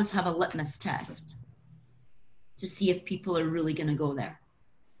I always have a litmus test to see if people are really going to go there.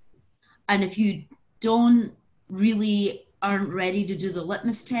 And if you aren't ready to do the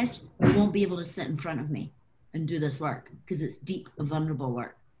litmus test, you won't be able to sit in front of me and do this work because it's deep, vulnerable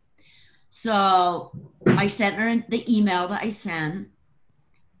work. So I sent her the email that I sent,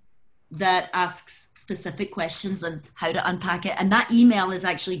 that asks specific questions on how to unpack it. And that email is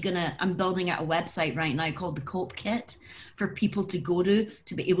actually I'm building out a website right now called the Cope Kit for people to go to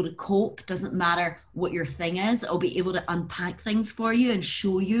be able to cope. Doesn't matter what your thing is, it'll be able to unpack things for you and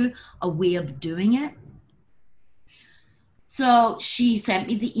show you a way of doing it. So she sent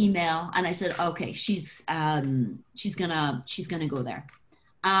me the email and I said, okay, she's gonna go there.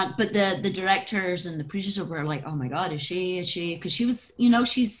 But the directors and the producers were like, oh my God, is she? Because she was,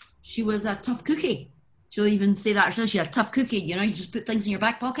 she was a tough cookie. She'll even say that herself. She's a tough cookie. You just put things in your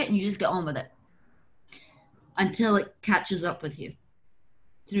back pocket and you just get on with it until it catches up with you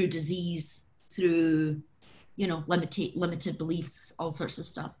through disease, through, limited beliefs, all sorts of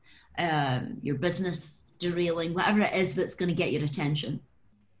stuff. Your business derailing, whatever it is that's going to get your attention.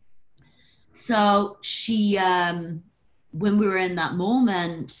 So she, when we were in that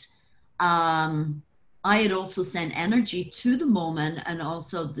moment, I had also sent energy to the moment and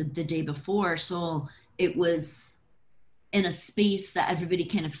also the day before. So it was in a space that everybody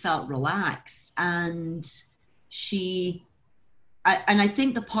kind of felt relaxed. And I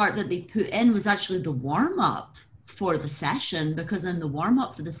think the part that they put in was actually the warm up for the session, because in the warm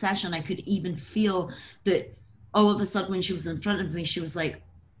up for the session, I could even feel that all of a sudden when she was in front of me, she was like,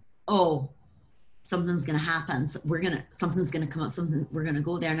 oh, something's going to happen. Something's going to come up. We're going to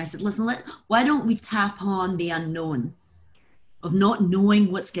go there. And I said, listen, why don't we tap on the unknown of not knowing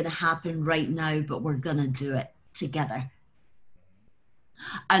what's going to happen right now, but we're going to do it together.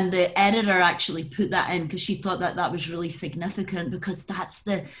 And the editor actually put that in because she thought that was really significant, because that's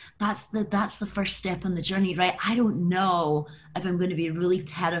the first step on the journey, right? I don't know if I'm going to be really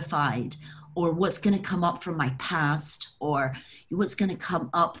terrified or what's going to come up from my past or what's going to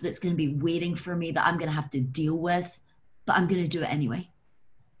come up that's going to be waiting for me that I'm going to have to deal with, but I'm going to do it anyway.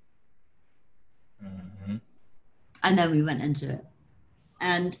 Mm-hmm. And then we went into it.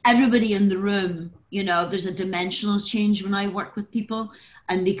 And everybody in the room, there's a dimensional change when I work with people,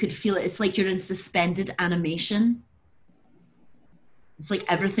 and they could feel it. It's like you're in suspended animation. It's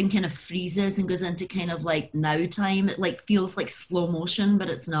like everything kind of freezes and goes into kind of like now time. It like feels like slow motion, but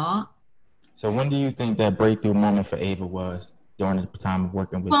it's not. So when do you think that breakthrough moment for Ava was during the time of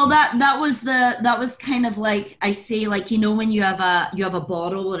working with? Well, that was kind of like, I say, like, when you have a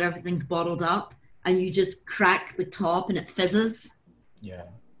bottle where everything's bottled up and you just crack the top and it fizzes. Yeah.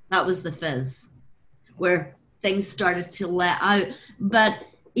 That was the fizz where things started to let out. But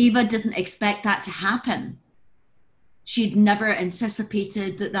Eva didn't expect that to happen. She'd never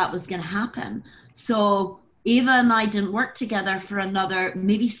anticipated that was going to happen. So Eva and I didn't work together for another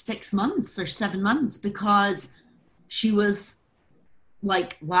maybe 6 months or 7 months, because she was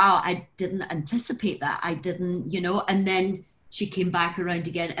like, wow, I didn't anticipate that. I didn't, and then she came back around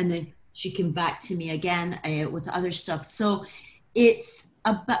again, and then she came back to me again with other stuff. So it's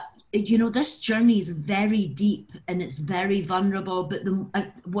about, this journey is very deep and it's very vulnerable, but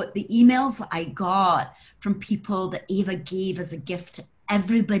what the emails that I got from people that Ava gave as a gift to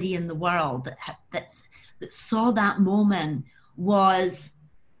everybody in the world that saw that moment was,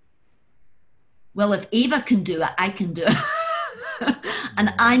 well, if Ava can do it, I can do it.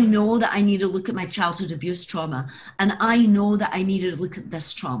 And I know that I need to look at my childhood abuse trauma, and I know that I need to look at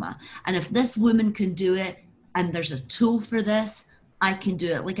this trauma. And if this woman can do it, and there's a tool for this, I can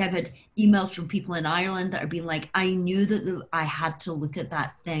do it. Like, I've had emails from people in Ireland that are being like, I knew that I had to look at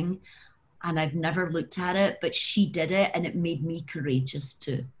that thing, and I've never looked at it, but she did it, and it made me courageous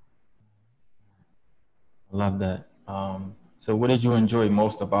too. I love that. So what did you enjoy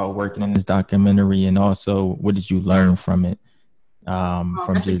most about working in this documentary, and also what did you learn from it? That's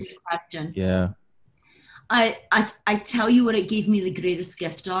a good question. Yeah. I tell you what it gave me the greatest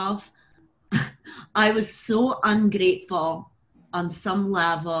gift of. I was so ungrateful on some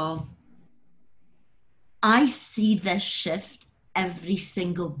level. I see this shift every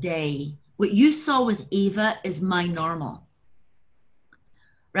single day. What you saw with Ava is my normal,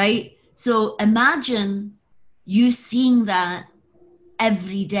 right? So imagine you seeing that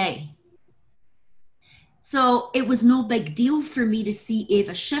every day. So it was no big deal for me to see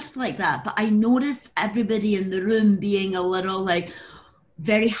Ava shift like that, but I noticed everybody in the room being a little like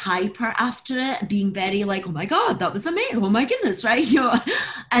very hyper after it, being very like, oh my God, that was amazing. Oh my goodness, right?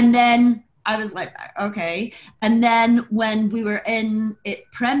 And then I was like, okay. And then when we were it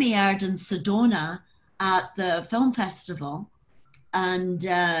premiered in Sedona at the film festival, and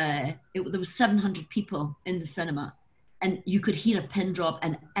there was 700 people in the cinema, and you could hear a pin drop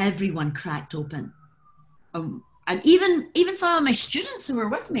and everyone cracked open. And even some of my students who were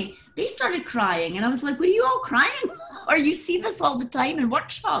with me, they started crying, and I was like, what are you all crying for? Or you see this all the time in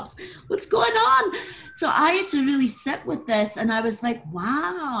workshops. What's going on? So I had to really sit with this, and I was like,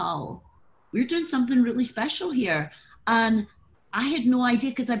 wow, we're doing something really special here. And I had no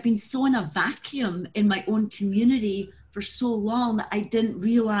idea, because I've been so in a vacuum in my own community for so long, that I didn't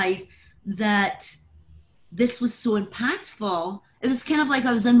realize that this was so impactful. It was kind of like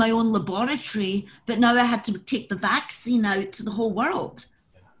I was in my own laboratory, but now I had to take the vaccine out to the whole world.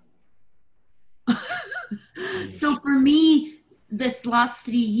 So for me, this last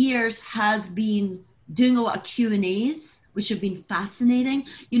 3 years has been doing a lot of Q&As, which have been fascinating.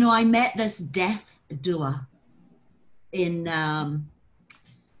 You know, I met this death doula in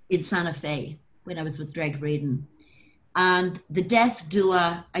Santa Fe when I was with Greg Braden. And the death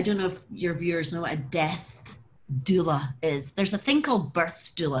doula, I don't know if your viewers know what a death doula is. There's a thing called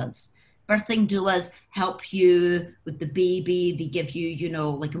birth doulas. Birthing doulas help you with the baby. They give you, you know,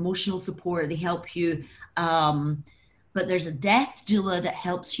 like emotional support. They help you. But there's a death doula that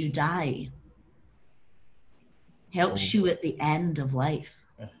helps you die, helps you at the end of life.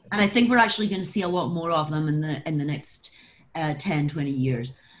 And I think we're actually going to see a lot more of them in the next 10, 20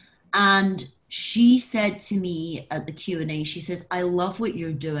 years. And she said to me at the Q&A, she says, I love what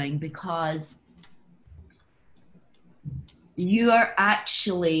you're doing, because you are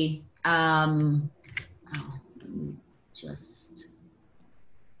actually,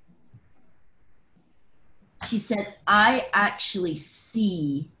 she said, I actually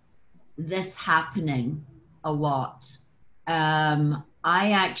see this happening a lot.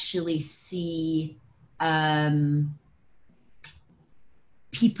 I actually see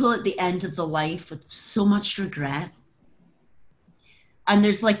people at the end of the life with so much regret. And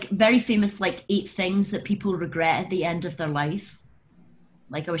there's like very famous, like 8 things that people regret at the end of their life.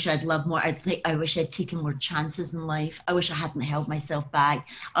 Like, I wish I'd loved more. I wish I'd taken more chances in life. I wish I hadn't held myself back.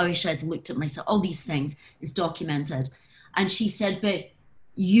 I wish I'd looked at myself. All these things is documented. And she said, but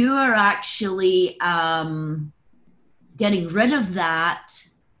you are actually getting rid of that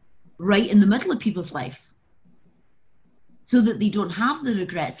right in the middle of people's lives, so that they don't have the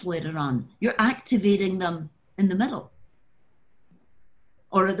regrets later on. You're activating them in the middle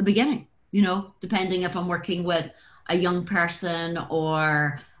or at the beginning, you know, depending if I'm working with a young person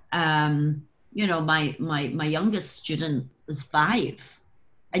or, you know, my youngest student is 5.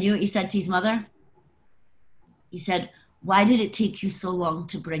 And you know what he said to his mother? He said, why did it take you so long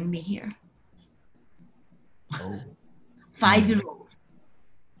to bring me here? Oh. 5-year-old.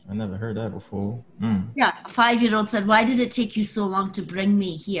 I never heard that before. Yeah, a 5-year-old said, why did it take you so long to bring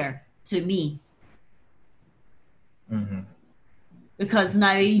me here to me? Mm-hmm. Because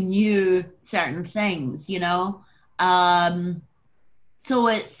now he knew certain things, you know. So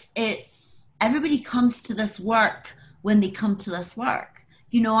it's everybody comes to this work when they come to this work.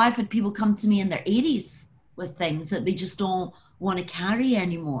 You know, I've had people come to me in their 80s with things that they just don't want to carry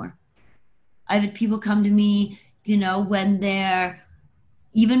anymore. I've had people come to me, you know,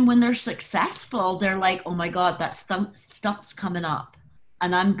 even when they're successful, they're like, oh my God, that stuff's coming up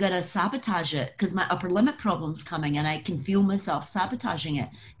and I'm going to sabotage it because my upper limit problem's coming, and I can feel myself sabotaging it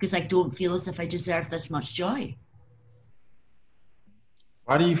because I don't feel as if I deserve this much joy.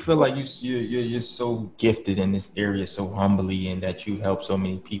 Why do you feel like you're so gifted in this area so humbly, and that you've helped so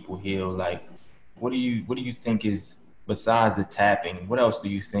many people heal? Like, what do you think is, besides the tapping, what else do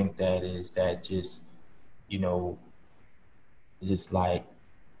you think that is, that just, you know, just like,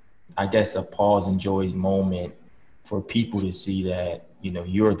 I guess, a pause and joy moment for people to see that, you know,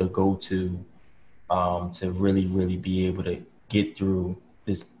 you're the go-to to really, really be able to get through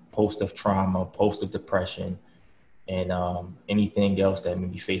this post of trauma, post of depression, and anything else that may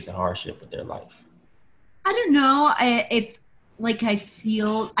be facing hardship with their life? I don't know if like I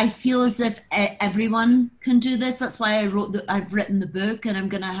feel as if everyone can do this. That's why I've written the book, and I'm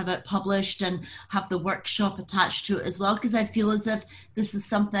going to have it published and have the workshop attached to it as well, because I feel as if this is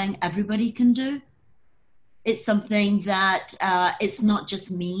something everybody can do. It's something that it's not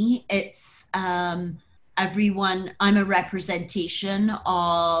just me, it's everyone. I'm a representation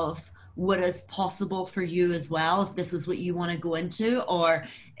of what is possible for you as well, if this is what you want to go into, or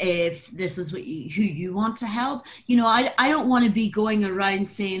if this is who you want to help. You know, I don't want to be going around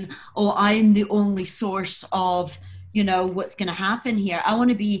saying, oh, I'm the only source of, you know, what's going to happen here. I want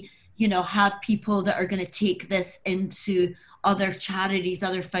to be, you know, have people that are going to take this into other charities,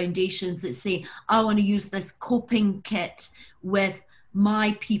 other foundations that say, I want to use this coping kit with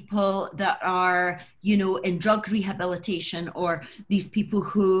my people that are, you know, in drug rehabilitation, or these people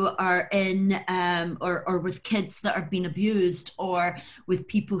who are in, or with kids that are being abused, or with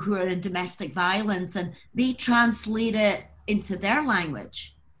people who are in domestic violence, and they translate it into their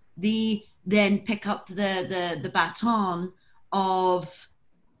language. They then pick up the baton of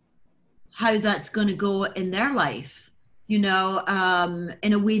how that's going to go in their life, in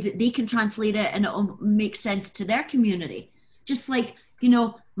a way that they can translate it and it'll make sense to their community. Just like,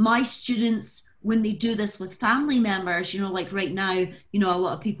 my students, when they do this with family members, like right now, a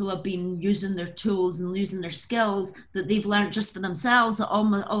lot of people have been using their tools and using their skills that they've learned just for themselves, that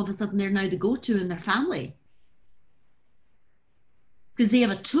all of a sudden they're now the go-to in their family. Because they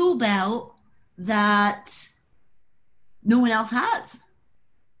have a tool belt that no one else has,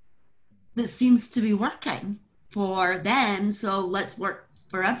 that seems to be working for them. So let's work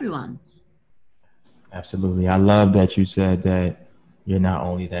for everyone. Absolutely. I love that you said that you're not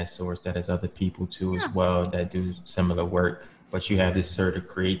only that source, that there's other people too as Yeah. well that do similar work, but you have this sort of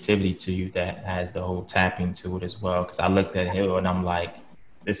creativity to you that has the whole tapping to it as well. Because I looked at Hill and I'm like,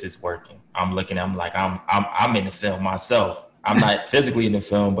 this is working. I'm like, I'm in the film myself. I'm not physically in the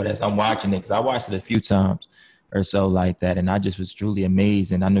film, but as I'm watching it, because I watched it a few times or so like that, and I just was truly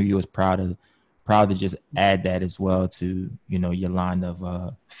amazed. And I know you was proud to just add that as well to your line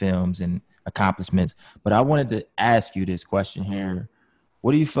of films and accomplishments. But I wanted to ask you this question here: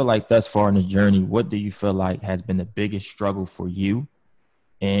 what do you feel like thus far in the journey? What do you feel like has been the biggest struggle for you,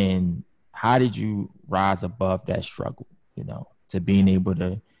 and how did you rise above that struggle? To being able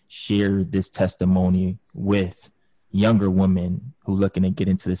to share this testimony with younger women who looking to get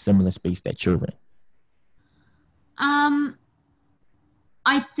into the similar space that you're in. Um,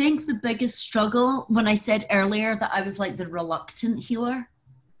 I think the biggest struggle, when I said earlier that I was like the reluctant healer,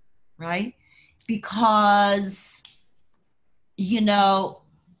 right? Because,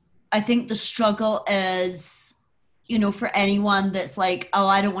 I think the struggle is, for anyone that's like, oh,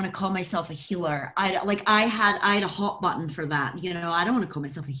 I don't want to call myself a healer. I had a hot button for that. I don't want to call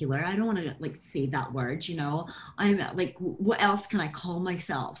myself a healer. I don't want to like say that word, I'm like, what else can I call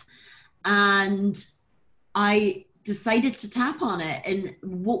myself? And I decided to tap on it. And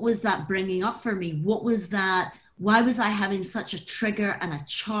what was that bringing up for me? What was that? Why was I having such a trigger and a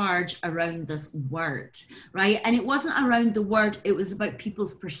charge around this word, right? And it wasn't around the word, it was about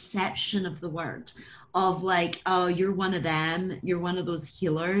people's perception of the word, of like, oh, you're one of them, you're one of those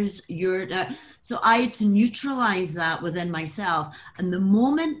healers, so I had to neutralize that within myself. And the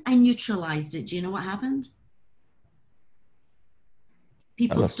moment I neutralized it, do you know what happened?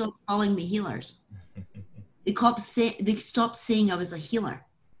 People stopped calling me healers. They stopped saying I was a healer.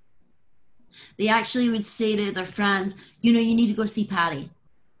 They actually would say to their friends, you need to go see Patti.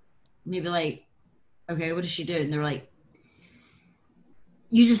 And they'd be like, okay, what does she do? And they're like,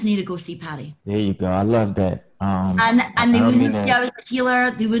 you just need to go see Patti. There you go. I love that. And they wouldn't say I was a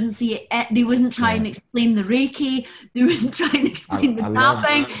healer. They wouldn't see it. They wouldn't try and explain the Reiki. They wouldn't try and explain the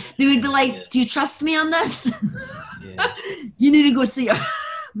tapping. They would be like, do you trust me on this? Yeah. You need to go see her.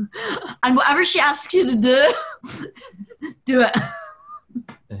 And whatever she asks you to do, do it.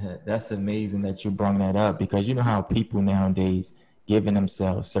 That's amazing that you brought that up, because you know how people nowadays giving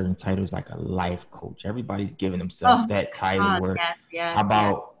themselves certain titles like a life coach. Everybody's giving themselves that title.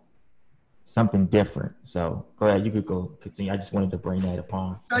 About something different. So go ahead, you could go continue. I just wanted to bring that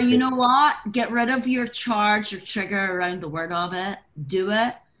upon. So you know what? Get rid of your charge or trigger around the word of it. Do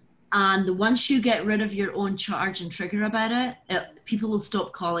it. And once you get rid of your own charge and trigger about it, people will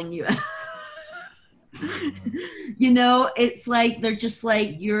stop calling you. It's like they're just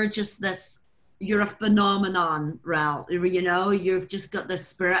like, you're a phenomenon, Ralph. You've just got this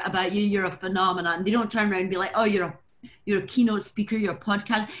spirit about you. You're a phenomenon. They don't turn around and be like, oh, you're a keynote speaker, you're a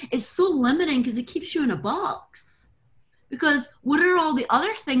podcast. It's so limiting because it keeps you in a box. Because what are all the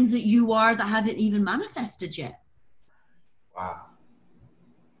other things that you are that haven't even manifested yet? Wow.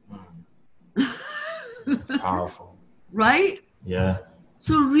 It's powerful. Right? Yeah.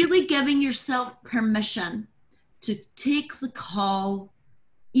 So really giving yourself permission to take the call,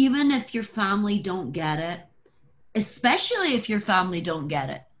 even if your family don't get it, especially if your family don't get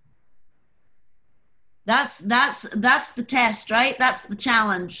it. That's the test, right? That's the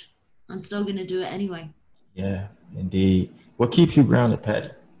challenge. I'm still going to do it anyway. Yeah, indeed. What keeps you grounded, Patti?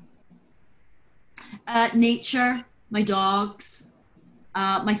 Nature, my dogs,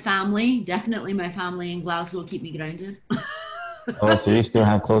 my family. Definitely my family in Glasgow keep me grounded. Oh, so you still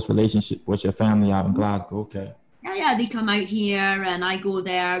have close relationship with your family out in Glasgow? Okay. Yeah, they come out here and I go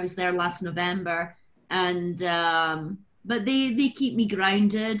there. I was there last November, and but they keep me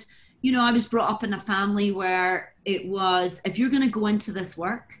grounded. I was brought up in a family where it was, if you're going to go into this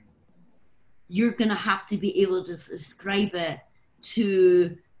work, you're going to have to be able to describe it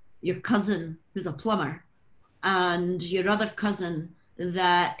to your cousin who's a plumber and your other cousin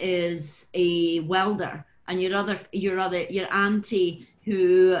that is a welder, and your auntie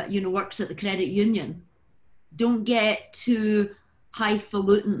who, works at the credit union. Don't get too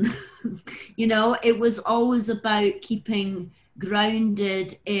highfalutin. It was always about keeping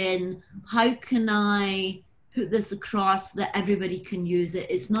grounded in how can I put this across that everybody can use it.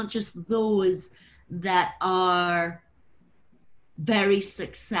 It's not just those that are very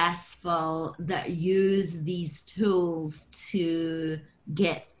successful that use these tools to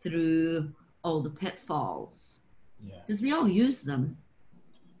get through all the pitfalls Yeah. because they all use them.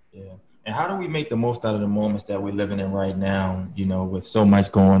 Yeah. And how do we make the most out of the moments that we're living in right now? With so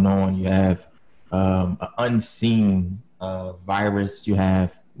much going on, you have an unseen virus, you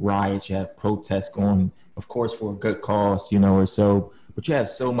have riots, you have protests going, of course, for a good cause, or so. But you have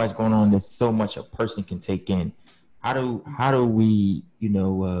so much going on. There's so much a person can take in. How do we,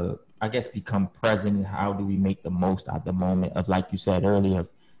 I guess, become present, and how do we make the most out of the moment of, like you said earlier,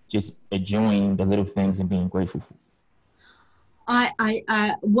 of just enjoying the little things and being grateful for?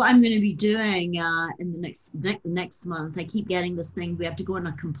 What I'm going to be doing in the next month, I keep getting this thing. We have to go on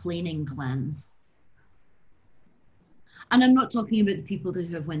a complaining cleanse, and I'm not talking about the people who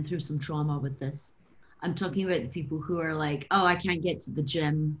have went through some trauma with this. I'm talking about the people who are like, oh, I can't get to the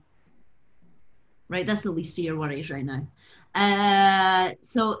gym. Right, that's the least of your worries right now.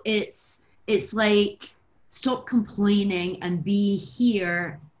 So it's like stop complaining and be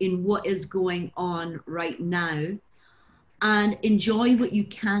here in what is going on right now and enjoy what you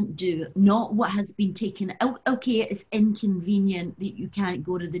can't do, not what has been taken out. Okay, it's inconvenient that you can't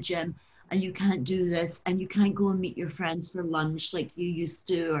go to the gym and you can't do this and you can't go and meet your friends for lunch like you used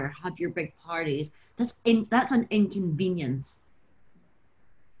to or have your big parties. That's an inconvenience.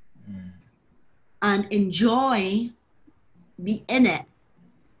 And enjoy, be in it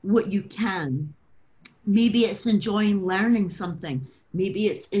what you can. Maybe it's enjoying learning something. Maybe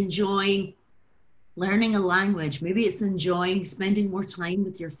it's enjoying learning a language. Maybe it's enjoying spending more time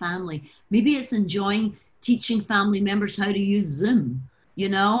with your family. Maybe it's enjoying teaching family members how to use Zoom,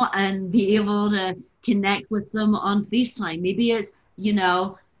 and be able to connect with them on FaceTime. Maybe it's,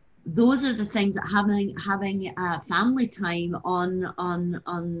 those are the things that having family time on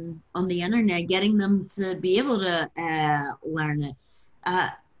the internet, getting them to be able to learn it. Uh,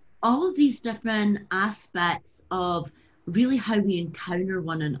 all of these different aspects of really how we encounter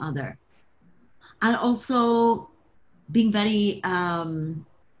one another, and also being very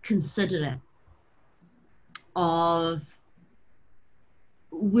considerate of,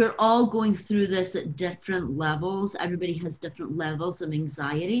 we're all going through this at different levels. Everybody has different levels of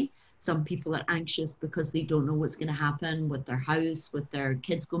anxiety. Some people are anxious because they don't know what's going to happen with their house, with their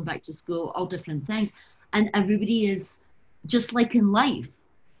kids going back to school, all different things. And everybody is just like in life.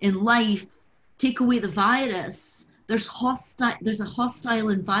 In life, take away the virus, there's a hostile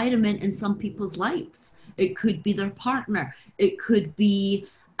environment in some people's lives. It could be their partner. It could be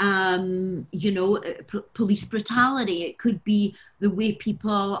police brutality. It could be the way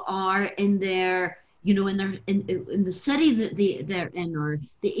people are in their, in the city that they're in, or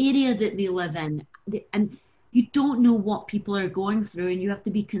the area that they live in. And you don't know what people are going through, and you have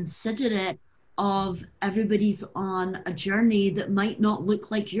to be considerate of everybody's on a journey that might not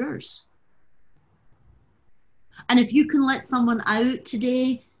look like yours. And if you can let someone out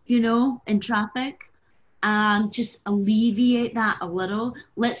today, in traffic, and just alleviate that a little,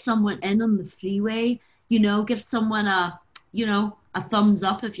 let someone in on the freeway, give someone a thumbs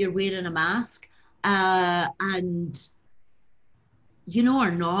up if you're wearing a mask, and,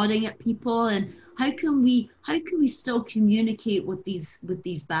 are nodding at people. And how can we still communicate with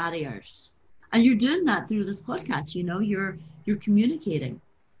these barriers? And you're doing that through this podcast, you're communicating.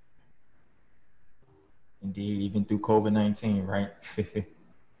 Indeed, even through COVID-19, right?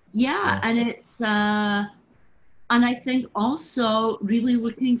 Yeah, Yeah. and and I think also really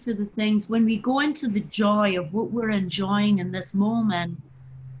looking for the things when we go into the joy of what we're enjoying in this moment,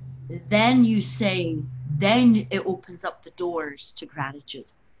 then then it opens up the doors to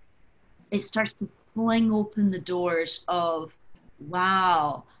gratitude. It starts to fling open the doors of,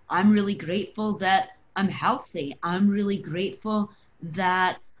 wow, I'm really grateful that I'm healthy. I'm really grateful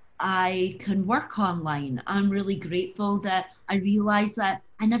that I can work online. I'm really grateful that I realized that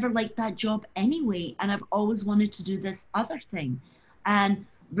I never liked that job anyway, and I've always wanted to do this other thing. And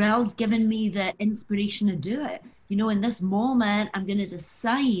Rel's given me the inspiration to do it. In this moment, I'm going to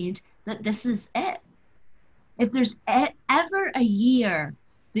decide that this is it. If there's ever a year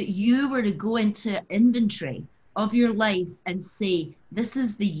that you were to go into inventory of your life and say, this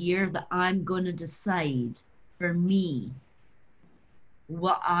is the year that I'm going to decide for me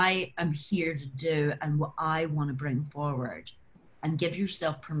what I am here to do and what I want to bring forward, and give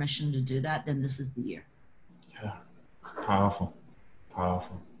yourself permission to do that, then this is the year. Yeah. It's powerful.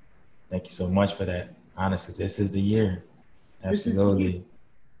 Powerful. Thank you so much for that. Honestly, this is the year. This is the year. Absolutely.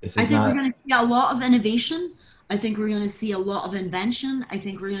 This I is think we're not going to see a lot of innovation. I think we're going to see a lot of invention. I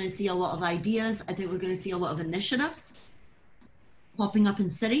think we're going to see a lot of ideas. I think we're going to see a lot of initiatives popping up in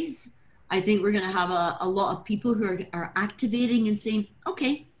cities. I think we're going to have a lot of people who are activating and saying,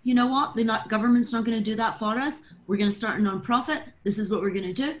 okay, you know what? Government's not going to do that for us. We're going to start a nonprofit. This is what we're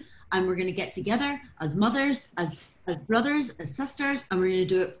going to do. And we're going to get together as mothers, as brothers, as sisters, and we're going to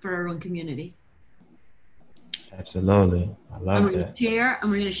do it for our own communities. absolutely. I And love we're going that. to share,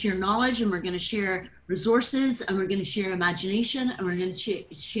 and we're going to share knowledge, and we're going to share resources, and we're going to share imagination, and we're going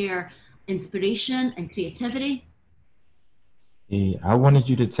to share inspiration and creativity. Yeah, I wanted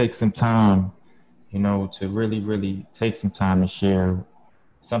you to take some time, to really, really take some time to share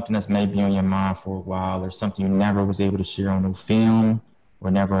something that's maybe on your mind for a while, or something you never was able to share on a film or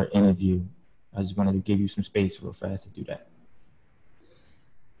never an interview. I just wanted to give you some space real fast to do that.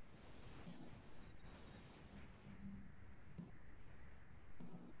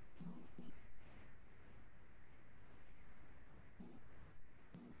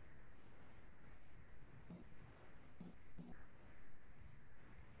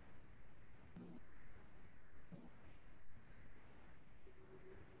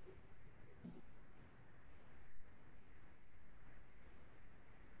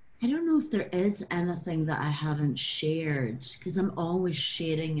 I don't know if there is anything that I haven't shared because I'm always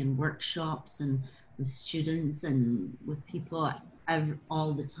sharing in workshops and with students and with people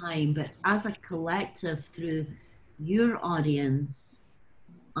all the time. But as a collective, through your audience,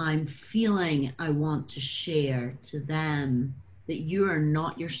 I'm feeling I want to share to them that you are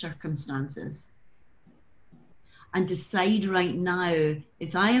not your circumstances. And decide right now,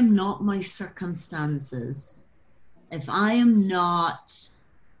 if I am not my circumstances, if I am not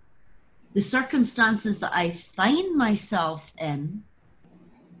the circumstances that I find myself in,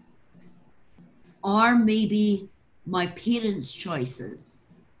 or maybe my parents' choices,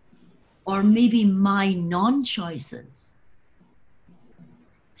 or maybe my non-choices,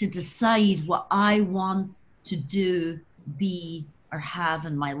 to decide what I want to do, be, or have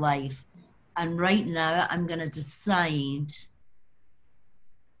in my life. And right now, I'm going to decide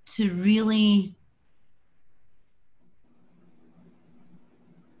to really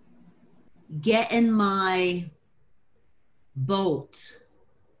get in my boat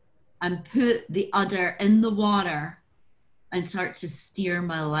and put the udder in the water and start to steer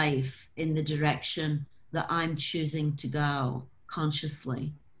my life in the direction that I'm choosing to go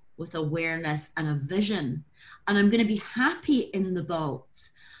consciously with awareness and a vision. And I'm going to be happy in the boat.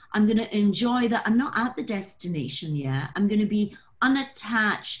 I'm going to enjoy that. I'm not at the destination yet. I'm going to be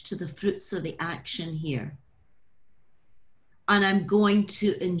unattached to the fruits of the action here. And I'm going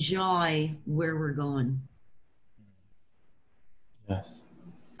to enjoy where we're going. Yes.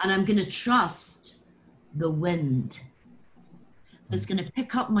 And I'm going to trust the wind that's going to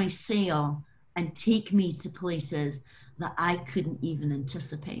pick up my sail and take me to places that I couldn't even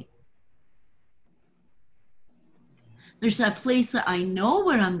anticipate. There's a place that I know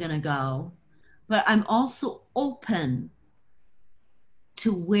where I'm going to go, but I'm also open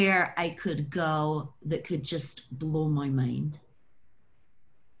to where I could go that could just blow my mind.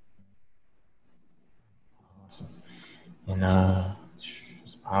 Awesome. And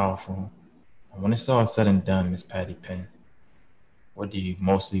it's powerful. And when it's all said and done, Miss Patti Penn, what do you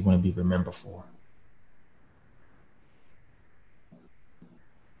mostly want to be remembered for?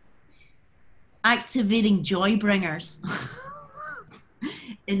 Activating joy bringers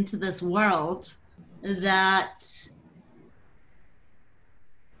into this world that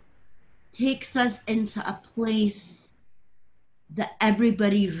takes us into a place that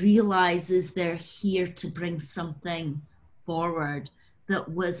everybody realizes they're here to bring something forward that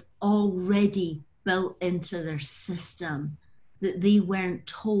was already built into their system, that they weren't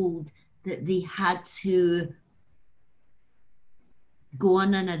told that they had to go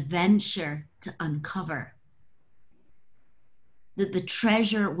on an adventure to uncover, that the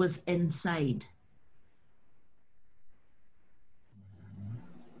treasure was inside.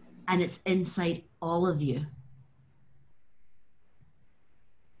 And it's inside all of you.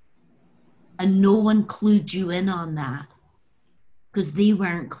 And no one clued you in on that because they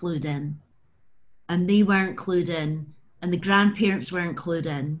weren't clued in. And they weren't clued in. And the grandparents weren't clued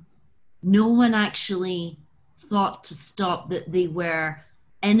in. No one actually thought to stop that they were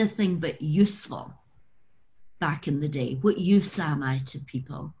anything but useful back in the day. What use am I to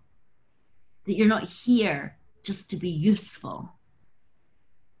people? That you're not here just to be useful.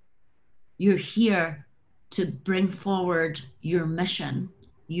 You're here to bring forward your mission,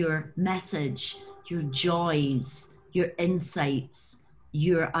 your message, your joys, your insights,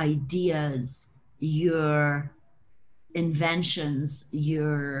 your ideas, your inventions,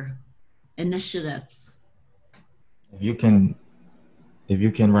 your initiatives. If you can, if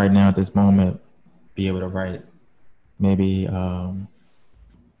you can right now at this moment be able to write maybe uh,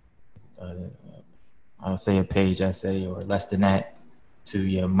 I'll say a page essay or less than that to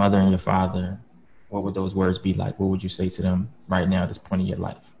your mother and your father, what would those words be like? What would you say to them right now at this point in your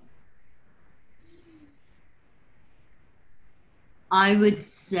life? I would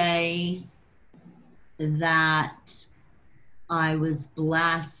say that I was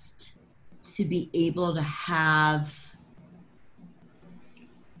blessed to be able to have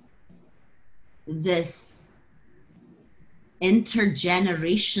this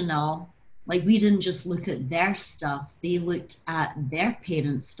intergenerational, like we didn't just look at their stuff, they looked at their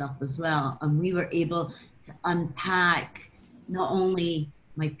parents' stuff as well. And we were able to unpack not only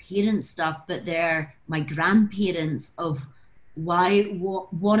my parents' stuff, but my grandparents of what it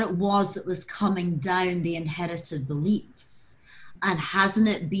was that was coming down the inherited beliefs. And hasn't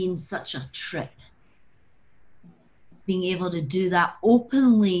it been such a trip being able to do that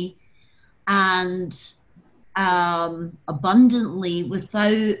openly and abundantly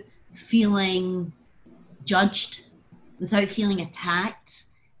without feeling judged, without feeling attacked?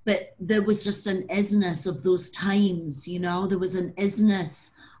 But there was just an isness of those times, you know, there was an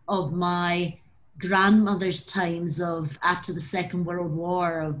isness of my grandmother's times of after the Second World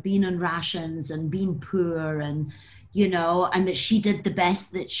War, of being on rations and being poor, and you know, and that she did the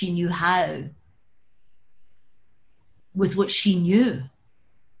best that she knew how with what she knew,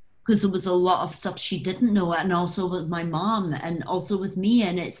 because there was a lot of stuff she didn't know, and also with my mom and also with me.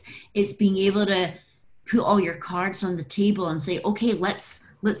 And it's being able to put all your cards on the table and say, okay, let's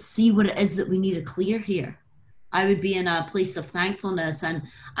see what it is that we need to clear here. I would be in a place of thankfulness and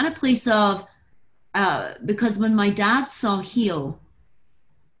a place of because when my dad saw Heel,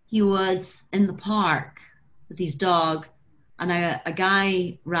 he was in the park with his dog, and a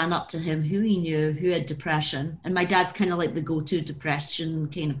guy ran up to him who he knew who had depression. And my dad's kind of like the go-to depression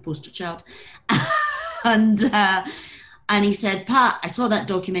kind of poster child. and and he said, Pat, I saw that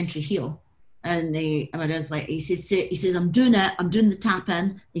documentary Heal. And my dad's like, he says, I'm doing it. I'm doing the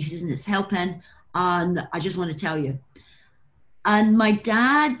tap-in. He says, and it's helping. And I just want to tell you. And my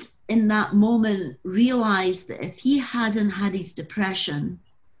dad in that moment realized that if he hadn't had his depression,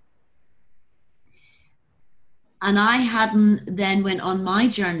 and I hadn't then went on my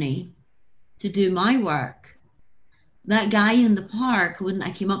journey to do my work, that guy in the park wouldn't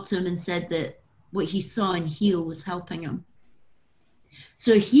have came up to him and said that what he saw in Heal was helping him.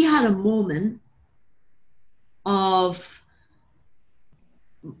 So he had a moment of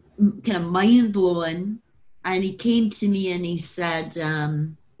kind of mind blowing, and he came to me and he said,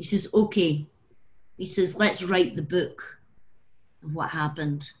 he says, okay, he says, let's write the book of what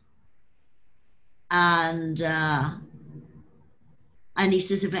happened. And he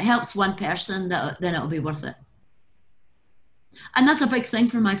says, if it helps one person, then it'll be worth it. And that's a big thing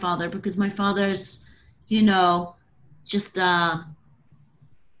for my father, because my father's, you know, just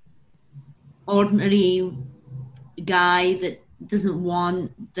ordinary guy that doesn't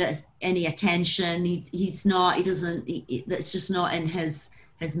want any attention. He's not, he doesn't, that's just not in his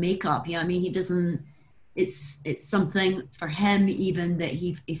makeup. You know what I mean? He doesn't, it's something for him even that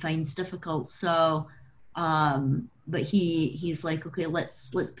he finds difficult. So, but he's like, okay,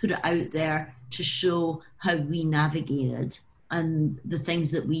 let's put it out there to show how we navigated and the things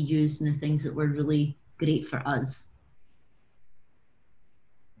that we used and the things that were really great for us.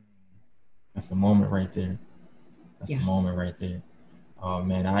 That's a moment right there. That's Yeah. a moment right there. Oh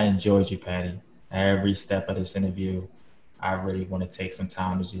man, I enjoyed you, Patty. Every step of this interview, I really want to take some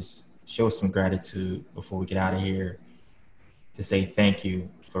time to just show some gratitude before we get out of here, to say thank you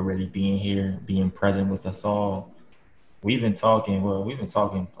for really being here, being present with us all. We've been talking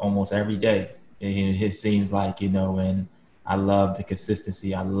almost every day. It seems like, you know, and I love the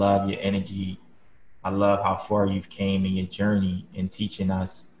consistency. I love your energy. I love how far you've came in your journey in teaching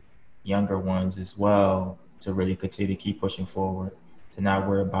us younger ones as well to really continue to keep pushing forward, to not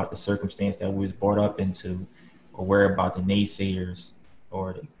worry about the circumstance that we was brought up into, or worry about the naysayers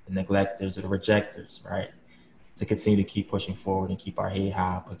or the neglectors or the rejectors, right? To continue to keep pushing forward and keep our head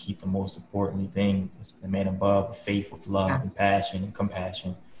high, but keep the most important thing, the man above, with faith, with love and passion and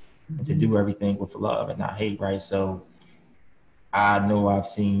compassion, and to do everything with love and not hate, right? So I know I've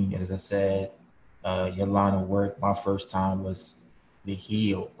seen, as I said, your line of work. My first time was the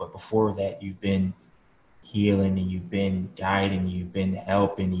heal, but before that, you've been healing and you've been guiding, you've been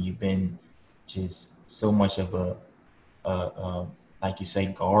helping, and you've been just so much of a like you say,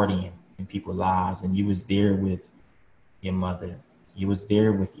 guardian in people's lives. And you was there with your mother. You was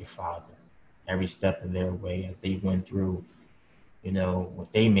there with your father every step of their way as they went through,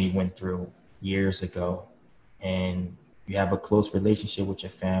 what they may went through years ago. And you have a close relationship with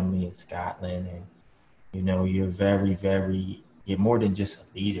your family in Scotland. And, you're very, very, you're more than just a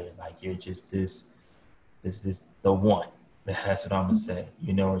leader. Like you're just this the one. That's what I'm gonna say,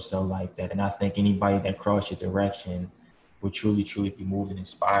 or so like that. And I think anybody that crossed your direction will truly, truly be moved and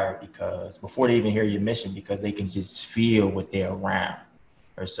inspired because before they even hear your mission, because they can just feel what they're around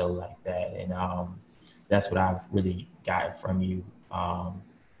or so like that. And that's what I've really gotten from you.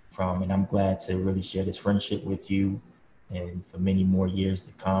 And I'm glad to really share this friendship with you and for many more years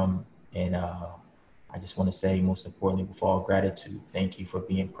to come. And I just want to say, most importantly, with all gratitude, thank you for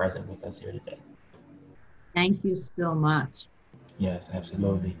being present with us here today. Thank you so much. Yes,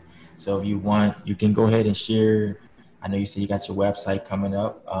 absolutely. So if you want, you can go ahead and share. I know you said you got your website coming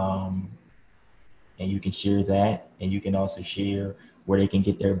up, and you can share that, and you can also share where they can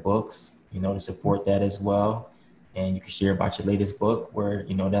get their books, to support that as well. And you can share about your latest book, where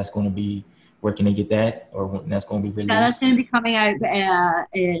that's going to be. Where can they get that, or when that's going to be Yeah, that's going released? to be coming out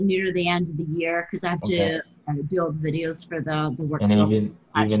near the end of the year because I have Okay, to do all the videos for the and then workshop. even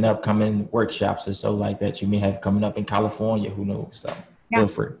Actually, upcoming workshops or so like that you may have coming up in California. Who knows? So yeah. feel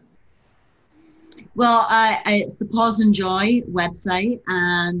free. Well, it's the Pause and Joy website,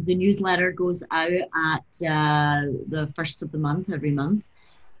 and the newsletter goes out at the first of the month every month.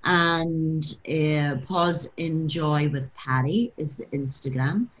 And Pause in Joy with Patti is the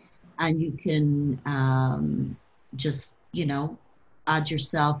Instagram, and you can just add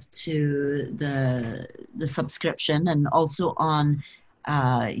yourself to the subscription, and also on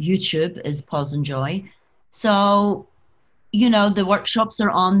YouTube is Pause and Joy. So the workshops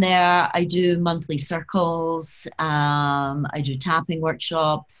are on there. I do monthly circles. I do tapping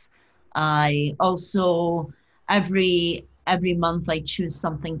workshops. I also every month I choose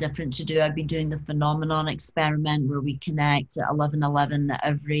something different to do. I've been doing the phenomenon experiment where we connect at 11:11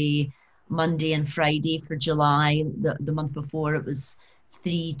 every Monday and Friday for July. The month before it was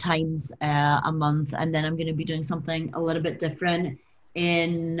three times a month, and then I'm going to be doing something a little bit different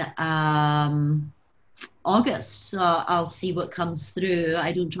in August. So I'll see what comes through.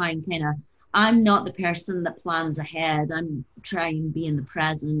 I don't try and I'm not the person that plans ahead. I'm trying to be in the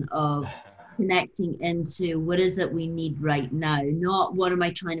present of connecting into what is it we need right now, not what am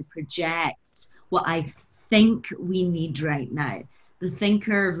I trying to project, what I think we need right now. The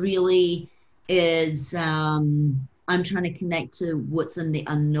thinker really is, I'm trying to connect to what's in the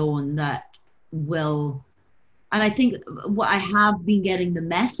unknown that will, and I think what I have been getting the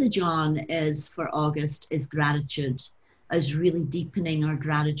message on is for August is gratitude, is really deepening our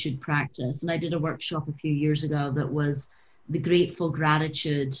gratitude practice. And I did a workshop a few years ago that was the grateful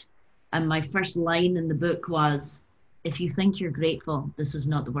gratitude. And my first line in the book was, if you think you're grateful, this is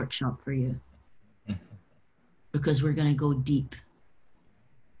not the workshop for you, because we're going to go deep.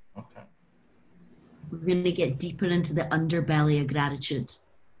 Okay. We're going to get deeper into the underbelly of gratitude.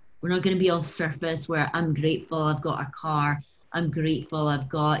 We're not going to be all surface where I'm grateful I've got a car. I'm grateful I've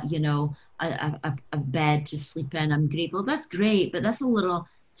got, a bed to sleep in. I'm grateful. That's great, but that's a little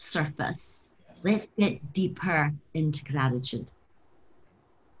surface. Yes. Let's get deeper into gratitude.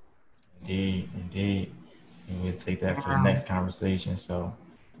 Indeed, indeed. And we'll take that for the Wow. next conversation. So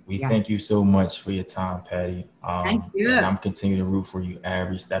we Yeah. thank you so much for your time, Patti. Thank And you. I'm continuing to root for you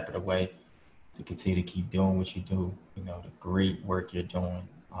every step of the way to continue to keep doing what you do. The great work you're doing.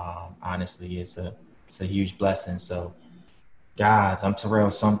 Honestly, it's a huge blessing. So, guys, I'm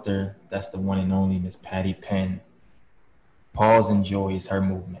Terrell Sumter. That's the one and only Miss Patti Penn. Pause and joy is her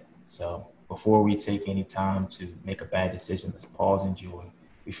movement. So before we take any time to make a bad decision, let's pause and joy.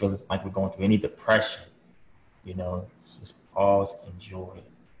 We feel like we're going through any depression, just pause and joy.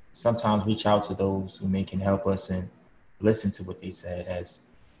 Sometimes reach out to those who may can help us and listen to what they said. As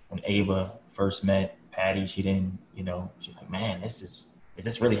when Ava first met Patti, she didn't, she's like, man, is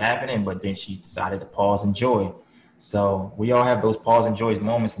this really happening? But then she decided to pause and joy. So we all have those pause and joy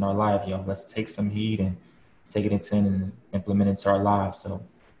moments in our life, y'all. Let's take some heed and take it into and implement it into our lives. So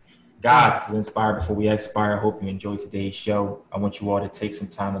Yeah. guys, this is Inspired Before We Expire. I hope you enjoyed today's show. I want you all to take some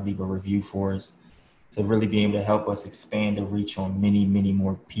time to leave a review for us to really be able to help us expand the reach on many, many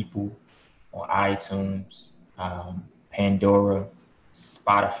more people on iTunes, Pandora,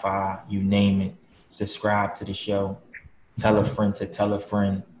 Spotify, you name it. Subscribe to the show. Tell a friend to tell a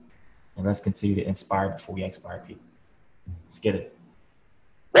friend. And let's continue to inspire before we expire people. Let's get it.